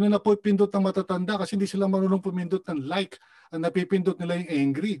 Yun ang napipindot ng matatanda kasi hindi sila marunong pumindot ng like. Ang napipindot nila yung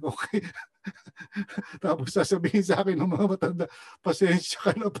angry. Okay? Tapos sasabihin sa akin ng mga matanda, pasensya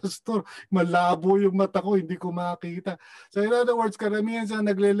ka na, pastor, malabo yung mata ko, hindi ko makita. So in other words, karamihan sa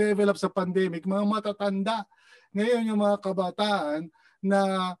nagle-level up sa pandemic, mga matatanda. Ngayon yung mga kabataan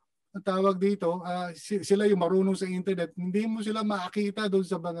na ang tawag dito, sila yung marunong sa internet, hindi mo sila makita doon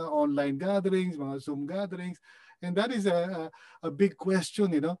sa mga online gatherings, mga Zoom gatherings. And that is a big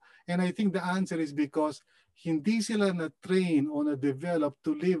question, you know. And I think the answer is because hindi sila na-train o na-develop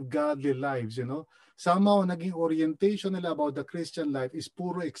to live godly lives, you know. Somehow, naging orientation nila about the Christian life is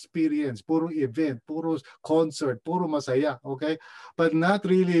puro experience, puro event, puro concert, puro masaya, okay? But not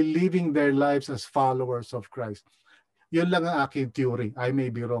really living their lives as followers of Christ. Yun lang ang aking theory. I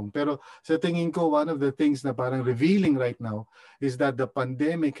may be wrong. Pero sa tingin ko, one of the things na parang revealing right now is that the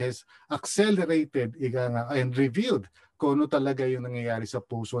pandemic has accelerated and revealed kung ano talaga yung nangyayari sa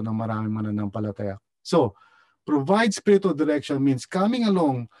puso ng maraming mananampalataya. So, provide spiritual direction means coming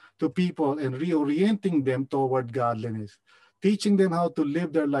along to people and reorienting them toward godliness. Teaching them how to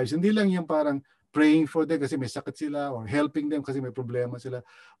live their lives. Hindi lang yung parang praying for them kasi may sakit sila or helping them kasi may problema sila.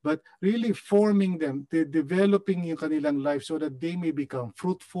 But really forming them, developing yung kanilang life so that they may become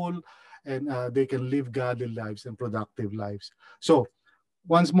fruitful and they can live godly lives and productive lives. So,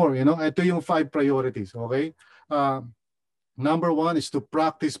 once more, you know, ito yung 5 priorities, okay? Number 1 is to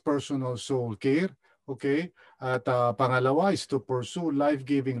practice personal soul care. Okay? At pangalawa is to pursue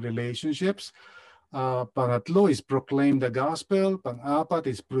life-giving relationships. Pangatlo is proclaim the gospel.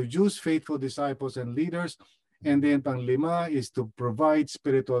 Pang-apat is produce faithful disciples and leaders. And then pang-lima is to provide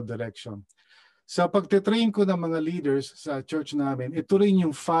spiritual direction. Sa pagtitrain ko ng mga leaders sa church namin, ito rin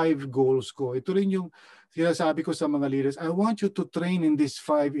yung 5 goals ko. Ito rin yung sinasabi ko sa mga leaders, I want you to train in these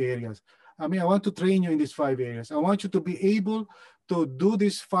 5 areas. I want to train you in these 5 areas. I want you to be able to do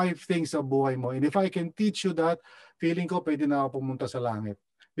these 5 things sa buhay mo. And if I can teach you that, feeling ko pwede na ako pumunta sa langit.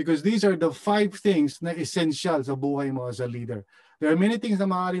 Because these are the 5 things na essential sa buhay mo as a leader. There are many things na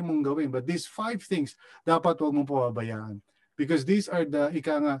maaari mong gawin, but these 5 things dapat huwag mong pababayaan. Because these are the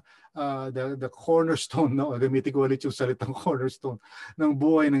the cornerstone, no? Gamitin ko ulit yung salitang cornerstone ng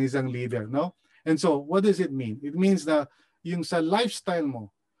buhay ng isang leader, no? And so, what does it mean? It means na yung sa lifestyle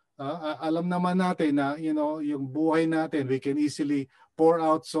mo, alam naman natin na, you know, yung buhay natin, we can easily pour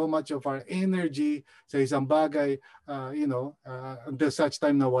out so much of our energy sa isang bagay, you know, until such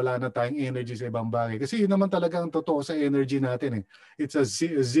time na wala na tayong energy sa ibang bagay. Kasi yun naman talaga ang totoo sa energy natin. It's a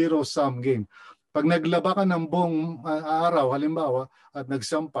zero-sum game. Pag naglaba ka ng buong araw, halimbawa, at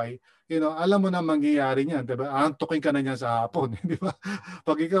nagsampay, you know, alam mo na mangyayari niyan, diba? Antukin ka na niyan sa hapon, di ba?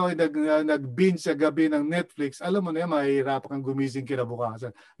 Pag ikaw ay nag-binge sa gabi ng Netflix, alam mo na yan, mahihirapan kang gumising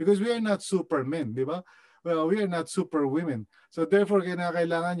kinabukasan. Because we are not supermen, di ba? Well, we are not super women. So therefore,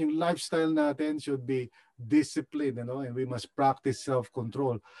 kailangan yung lifestyle natin should be disciplined, you know, and we must practice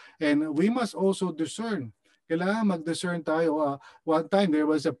self-control. And we must also discern. Kailangan mag-discern tayo. One time, there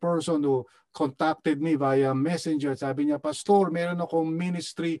was a person who contacted me via messenger. Sabi niya, Pastor, meron akong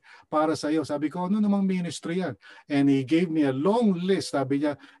ministry para sa iyo. Sabi ko, ano namang ministry yan? And he gave me a long list. Sabi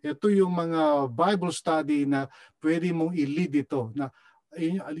niya, ito yung mga Bible study na pwede mong i-lead ito. Na,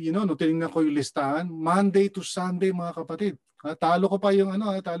 you know, no, tinignan ko yung listahan, Monday to Sunday, mga kapatid. Talo ko pa yung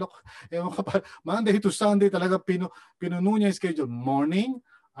ano, Monday to Sunday talaga pinuno niya yung schedule. Morning,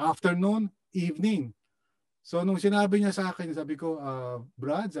 afternoon, evening. So nung sinabi niya sa akin, sabi ko,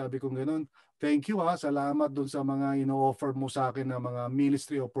 Brad, sabi ko gano'n, thank you salamat dun sa mga ino-offer mo sa akin na mga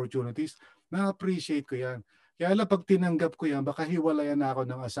ministry opportunities. Na-appreciate ko yan. Kaya lang pag tinanggap ko yan, baka hiwalayan na ako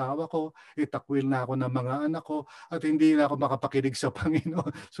ng asawa ko, itakwil na ako ng mga anak ko, at hindi na ako makapakinig sa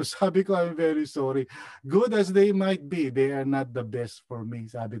Panginoon. So sabi ko, I'm very sorry. Good as they might be, they are not the best for me,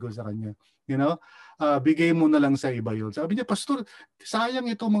 sabi ko sa kanya. You know, bigay mo na lang sa iba yun. Sabi niya, Pastor, sayang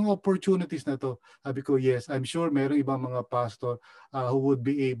ito mga opportunities na to. Sabi ko, yes, I'm sure meron ibang mga pastor who would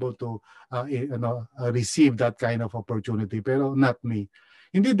be able to receive that kind of opportunity, pero not me.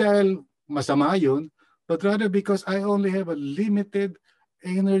 Hindi dahil masama yun, but rather because I only have a limited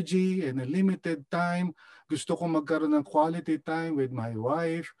energy and a limited time. Gusto ko magkaroon ng quality time with my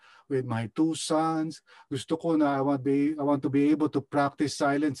wife, with my 2 sons. Gusto ko na I want to be able to practice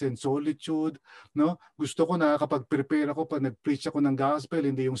silence and solitude, no? Gusto ko na kapag prepare ako pag nag-preach ako ng gospel,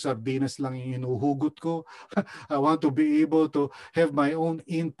 hindi yung sardinas lang yung inuhugot ko. I want to be able to have my own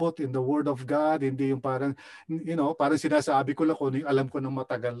input in the word of God, hindi yung parang, you know, parang sinasabi ko lang kung alam ko ng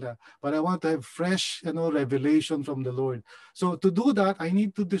matagal na. But I want to have fresh, you know, revelation from the Lord. So to do that, I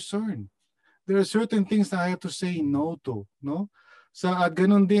need to discern. There are certain things that I have to say no to, no? At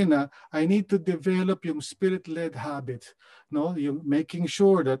ganun din na I need to develop yung spirit-led habits, no? Yung making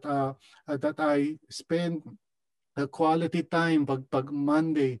sure that I spend a quality time pag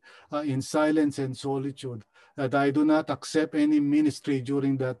Monday in silence and solitude, that I do not accept any ministry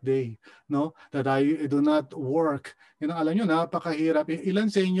during that day, no? That I do not work. Alam nyo, napakahirap. Ilan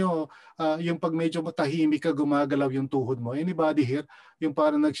sa inyo yung pag medyo matahimik ka, gumagalaw yung tuhod mo? Anybody here yung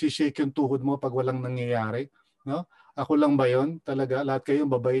parang nagsishake yung tuhod mo pag walang nangyayari, no? Ako lang ba yon? Talaga lahat kayong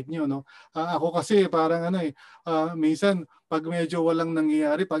babait niyo, no? Ako kasi parang minsan pag medyo walang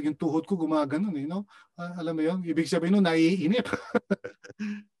nangyayari, pag yung tuhod ko gumaganon, no? Alam mo yon? Ibig sabihin nun, naiinip.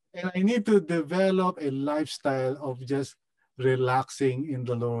 And I need to develop a lifestyle of just relaxing in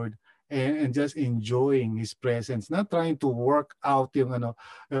the Lord and just enjoying His presence, not trying to work out yung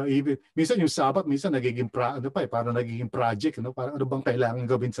even minsan yung Sabbath, minsan nagiging parang nagiging project, parang ano bang kailangan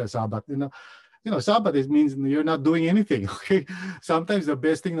gawin sa Sabbath, Sabbath, it means you're not doing anything, okay? Sometimes the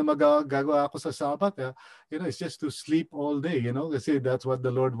best thing na magagawa ako sa Sabbath, is just to sleep all day, kasi that's what the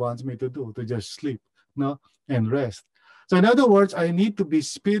Lord wants me to do, to just sleep, and rest. So in other words, I need to be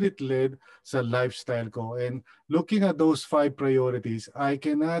spirit-led sa lifestyle ko. And looking at those 5 priorities, I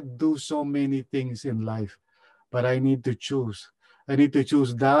cannot do so many things in life, but I need to choose. I need to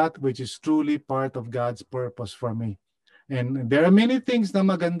choose that which is truly part of God's purpose for me. And there are many things na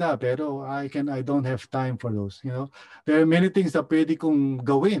maganda, pero I don't have time for those, There are many things na pwede kong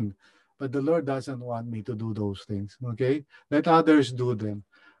gawin, but the Lord doesn't want me to do those things, okay? Let others do them.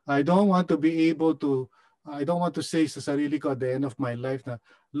 I don't want to say sa sarili ko at the end of my life na,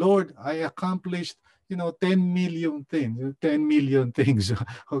 Lord, I accomplished 10 million things,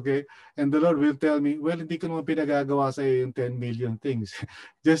 okay? And the Lord will tell me, well, hindi ko naman pinagagawa sa iyo yung 10 million things.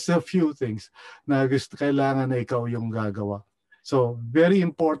 Just a few things na kailangan na ikaw yung gagawa. So, very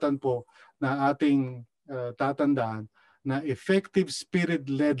important po na ating tatandaan na effective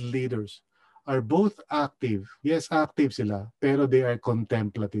spirit-led leaders are both active. Yes, active sila, pero they are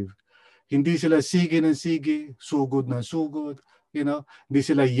contemplative. Hindi sila sige ng sige, sugod ng sugod, hindi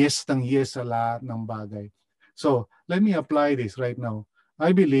sila yes ng yes sa lahat ng bagay. So, let me apply this right now.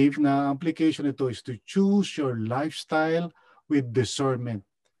 I believe na application ito is to choose your lifestyle with discernment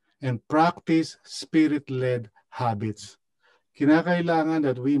and practice spirit-led habits. Kinakailangan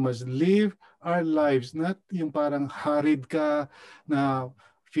that we must live our lives, not yung parang hurried ka na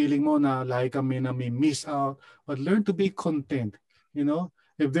feeling mo na like kami na may miss out, but learn to be content,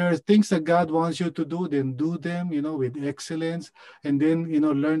 If there are things that God wants you to do, then do them, with excellence, and then,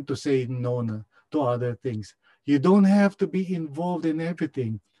 learn to say no to other things. You don't have to be involved in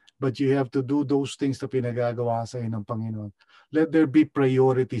everything, but you have to do those things na pinagagawa sa ng Panginoon. Let there be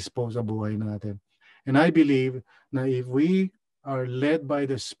priorities po sa buhay natin. And I believe na if we are led by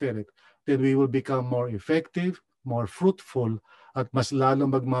the Spirit, then we will become more effective, more fruitful, at mas lalo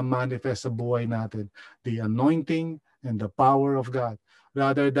magmamanifest sa buhay natin the anointing and the power of God.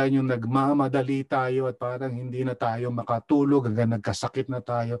 Rather than yung nagmamadali tayo at parang hindi na tayo makatulog hanggang nagkasakit na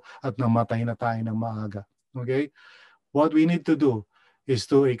tayo at namatay na tayo ng maaga. Okay? What we need to do is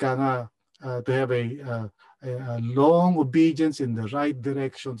to have a long obedience in the right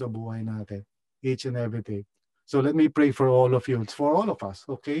direction sa buhay natin each and every day. So let me pray for all of you. It's for all of us,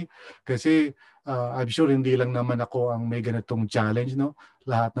 okay? Kasi I'm sure hindi lang naman ako ang may ganitong challenge, no?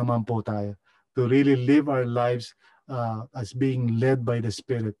 Lahat naman po tayo to really live our lives as being led by the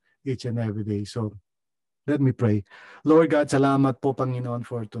Spirit each and every day. So let me pray. Lord God, salamat po Panginoon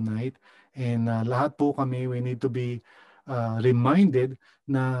for tonight. And lahat po kami, we need to be reminded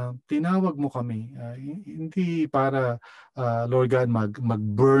na tinawag mo kami. Hindi para, Lord God,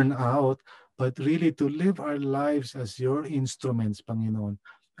 mag-burn out, but really to live our lives as your instruments, Panginoon.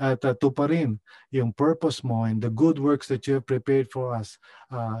 At tuparin yung purpose mo and the good works that you have prepared for us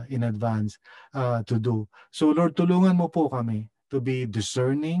in advance to do. So Lord, tulungan mo po kami to be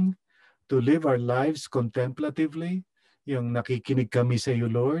discerning, to live our lives contemplatively, yung nakikinig kami sa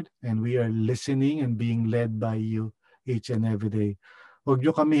iyo, Lord, and we are listening and being led by you each and every day. Huwag niyo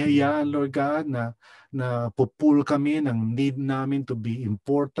kami hayaan, Lord God, na pupul kami ng need namin to be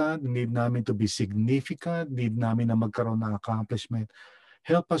important, need namin to be significant, need namin na magkaroon ng accomplishment.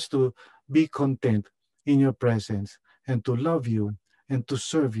 Help us to be content in your presence and to love you and to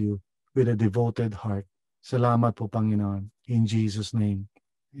serve you with a devoted heart. Salamat po, Panginoon. In Jesus' name,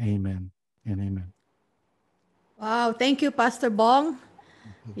 amen and amen. Wow, thank you, Pastor Bong.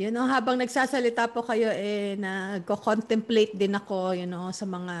 Habang nagsasalita po kayo, nagko-contemplate din ako, sa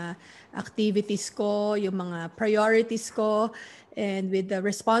mga activities ko, yung mga priorities ko, and with the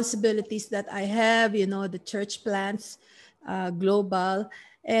responsibilities that I have, the church plants, global.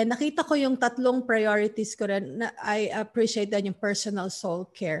 And nakita ko yung 3 priorities ko rin. I appreciate that yung personal soul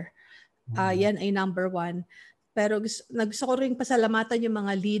care. Yan ay number 1. Pero gusto ko rin pasalamatan yung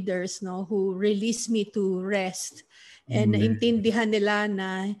mga leaders, no, who release me to rest. And naintindihan nila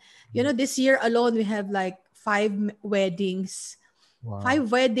na, this year alone, we have like 5 weddings. Wow. 5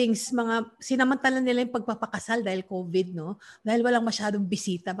 weddings, mga sinamantala nila yung pagpapakasal dahil COVID, no? Dahil walang masyadong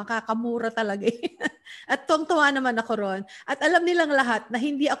bisita, makakamura talaga. At tuwang-tuwa naman ako ron. At alam nilang lahat na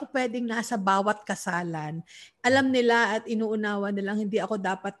hindi ako pwedeng nasa bawat kasalan. Alam nila at inuunawa nilang hindi ako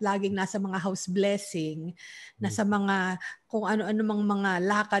dapat laging nasa mga house blessing, nasa mga kung ano-ano mang mga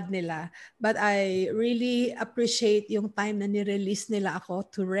lakad nila. But I really appreciate yung time na nirelease nila ako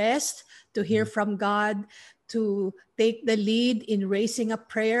to rest, to hear from God, to take the lead in raising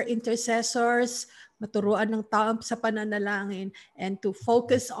up prayer intercessors, maturuan ng tao sa pananalangin, and to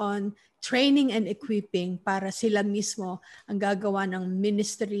focus on training and equipping para sila mismo ang gagawa ng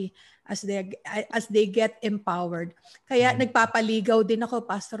ministry as they get empowered. Kaya nagpapaligaw din ako,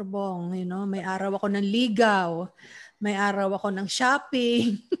 Pastor Bong. May araw ako ng ligaw, may araw ako ng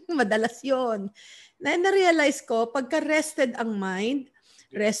shopping, madalas yon. Na-realize ko, pagka rested ang mind,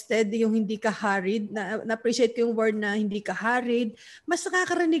 rested, yung hindi ka hurried, na-appreciate ko yung word na hindi ka hurried, mas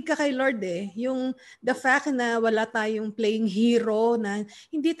nakakarinig ka kay Lord Yung the fact na wala tayong playing hero, na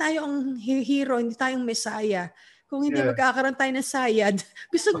hindi tayo ang hero, hindi tayong Messiah. Kung hindi magkakaroon tayo ng sayad,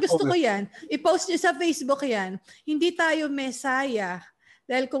 gusto ko yan. I-post nyo sa Facebook yan. Hindi tayo Messiah.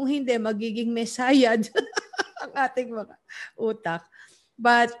 Dahil kung hindi, magiging Messiah ang ating mga utak.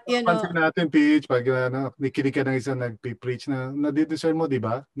 But, Pansin natin, PH, pag nakikinig ka ng isang nagpi-preach na nadidiscern mo, di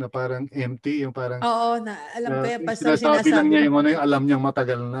ba? Na parang empty, yung parang... Oo, alam ko yan. Pastor, sinasabi lang niya yung yung alam niyang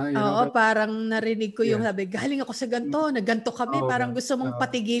matagal na. Oo, parang narinig ko yung sabi, galing ako sa ganito, nagganto kami, parang gusto mong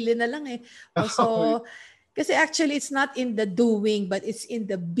patigilin na lang So, kasi actually, it's not in the doing, but it's in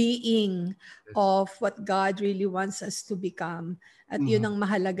the being of what God really wants us to become. At yun ang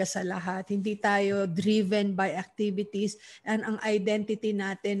mahalaga sa lahat. Hindi tayo driven by activities, and ang identity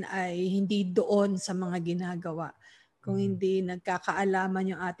natin ay hindi doon sa mga ginagawa. Kung hindi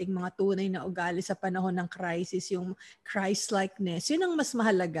nagkakaalaman yung ating mga tunay na ugali sa panahon ng crisis, yung Christ-likeness, yun ang mas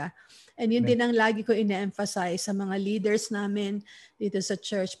mahalaga. And yun din ang lagi ko ine-emphasize sa mga leaders namin dito sa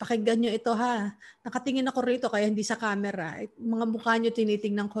church. Pakinggan nyo ito ha. Nakatingin ako rito kaya hindi sa camera. Mga mukha nyo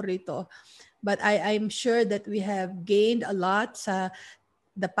tinitingnan ko rito. But I'm sure that we have gained a lot sa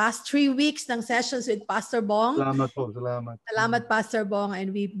the past 3 weeks ng sessions with Pastor Bong. Salamat po, salamat. Salamat, Pastor Bong,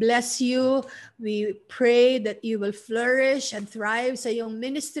 and we bless you. We pray that you will flourish and thrive sa iyong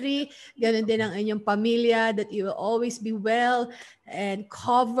ministry. Ganon din ang inyong pamilya, that you will always be well and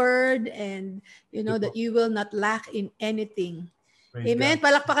covered, and that you will not lack in anything. Amen.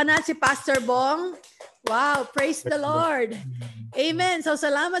 Palakpakan na si Pastor Bong. Wow, praise the Lord. Amen. So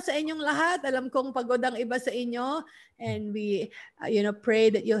salamat sa inyong lahat. Alam kong pagod ang iba sa inyo, and we pray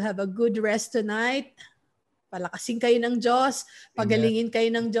that you'll have a good rest tonight. Palakasin kayo ng Diyos, pagalingin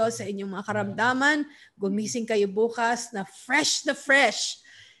kayo ng Diyos sa inyong mga karamdaman, gumising kayo bukas na fresh na fresh.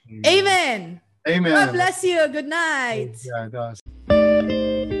 Amen. Amen. God bless you. Good night.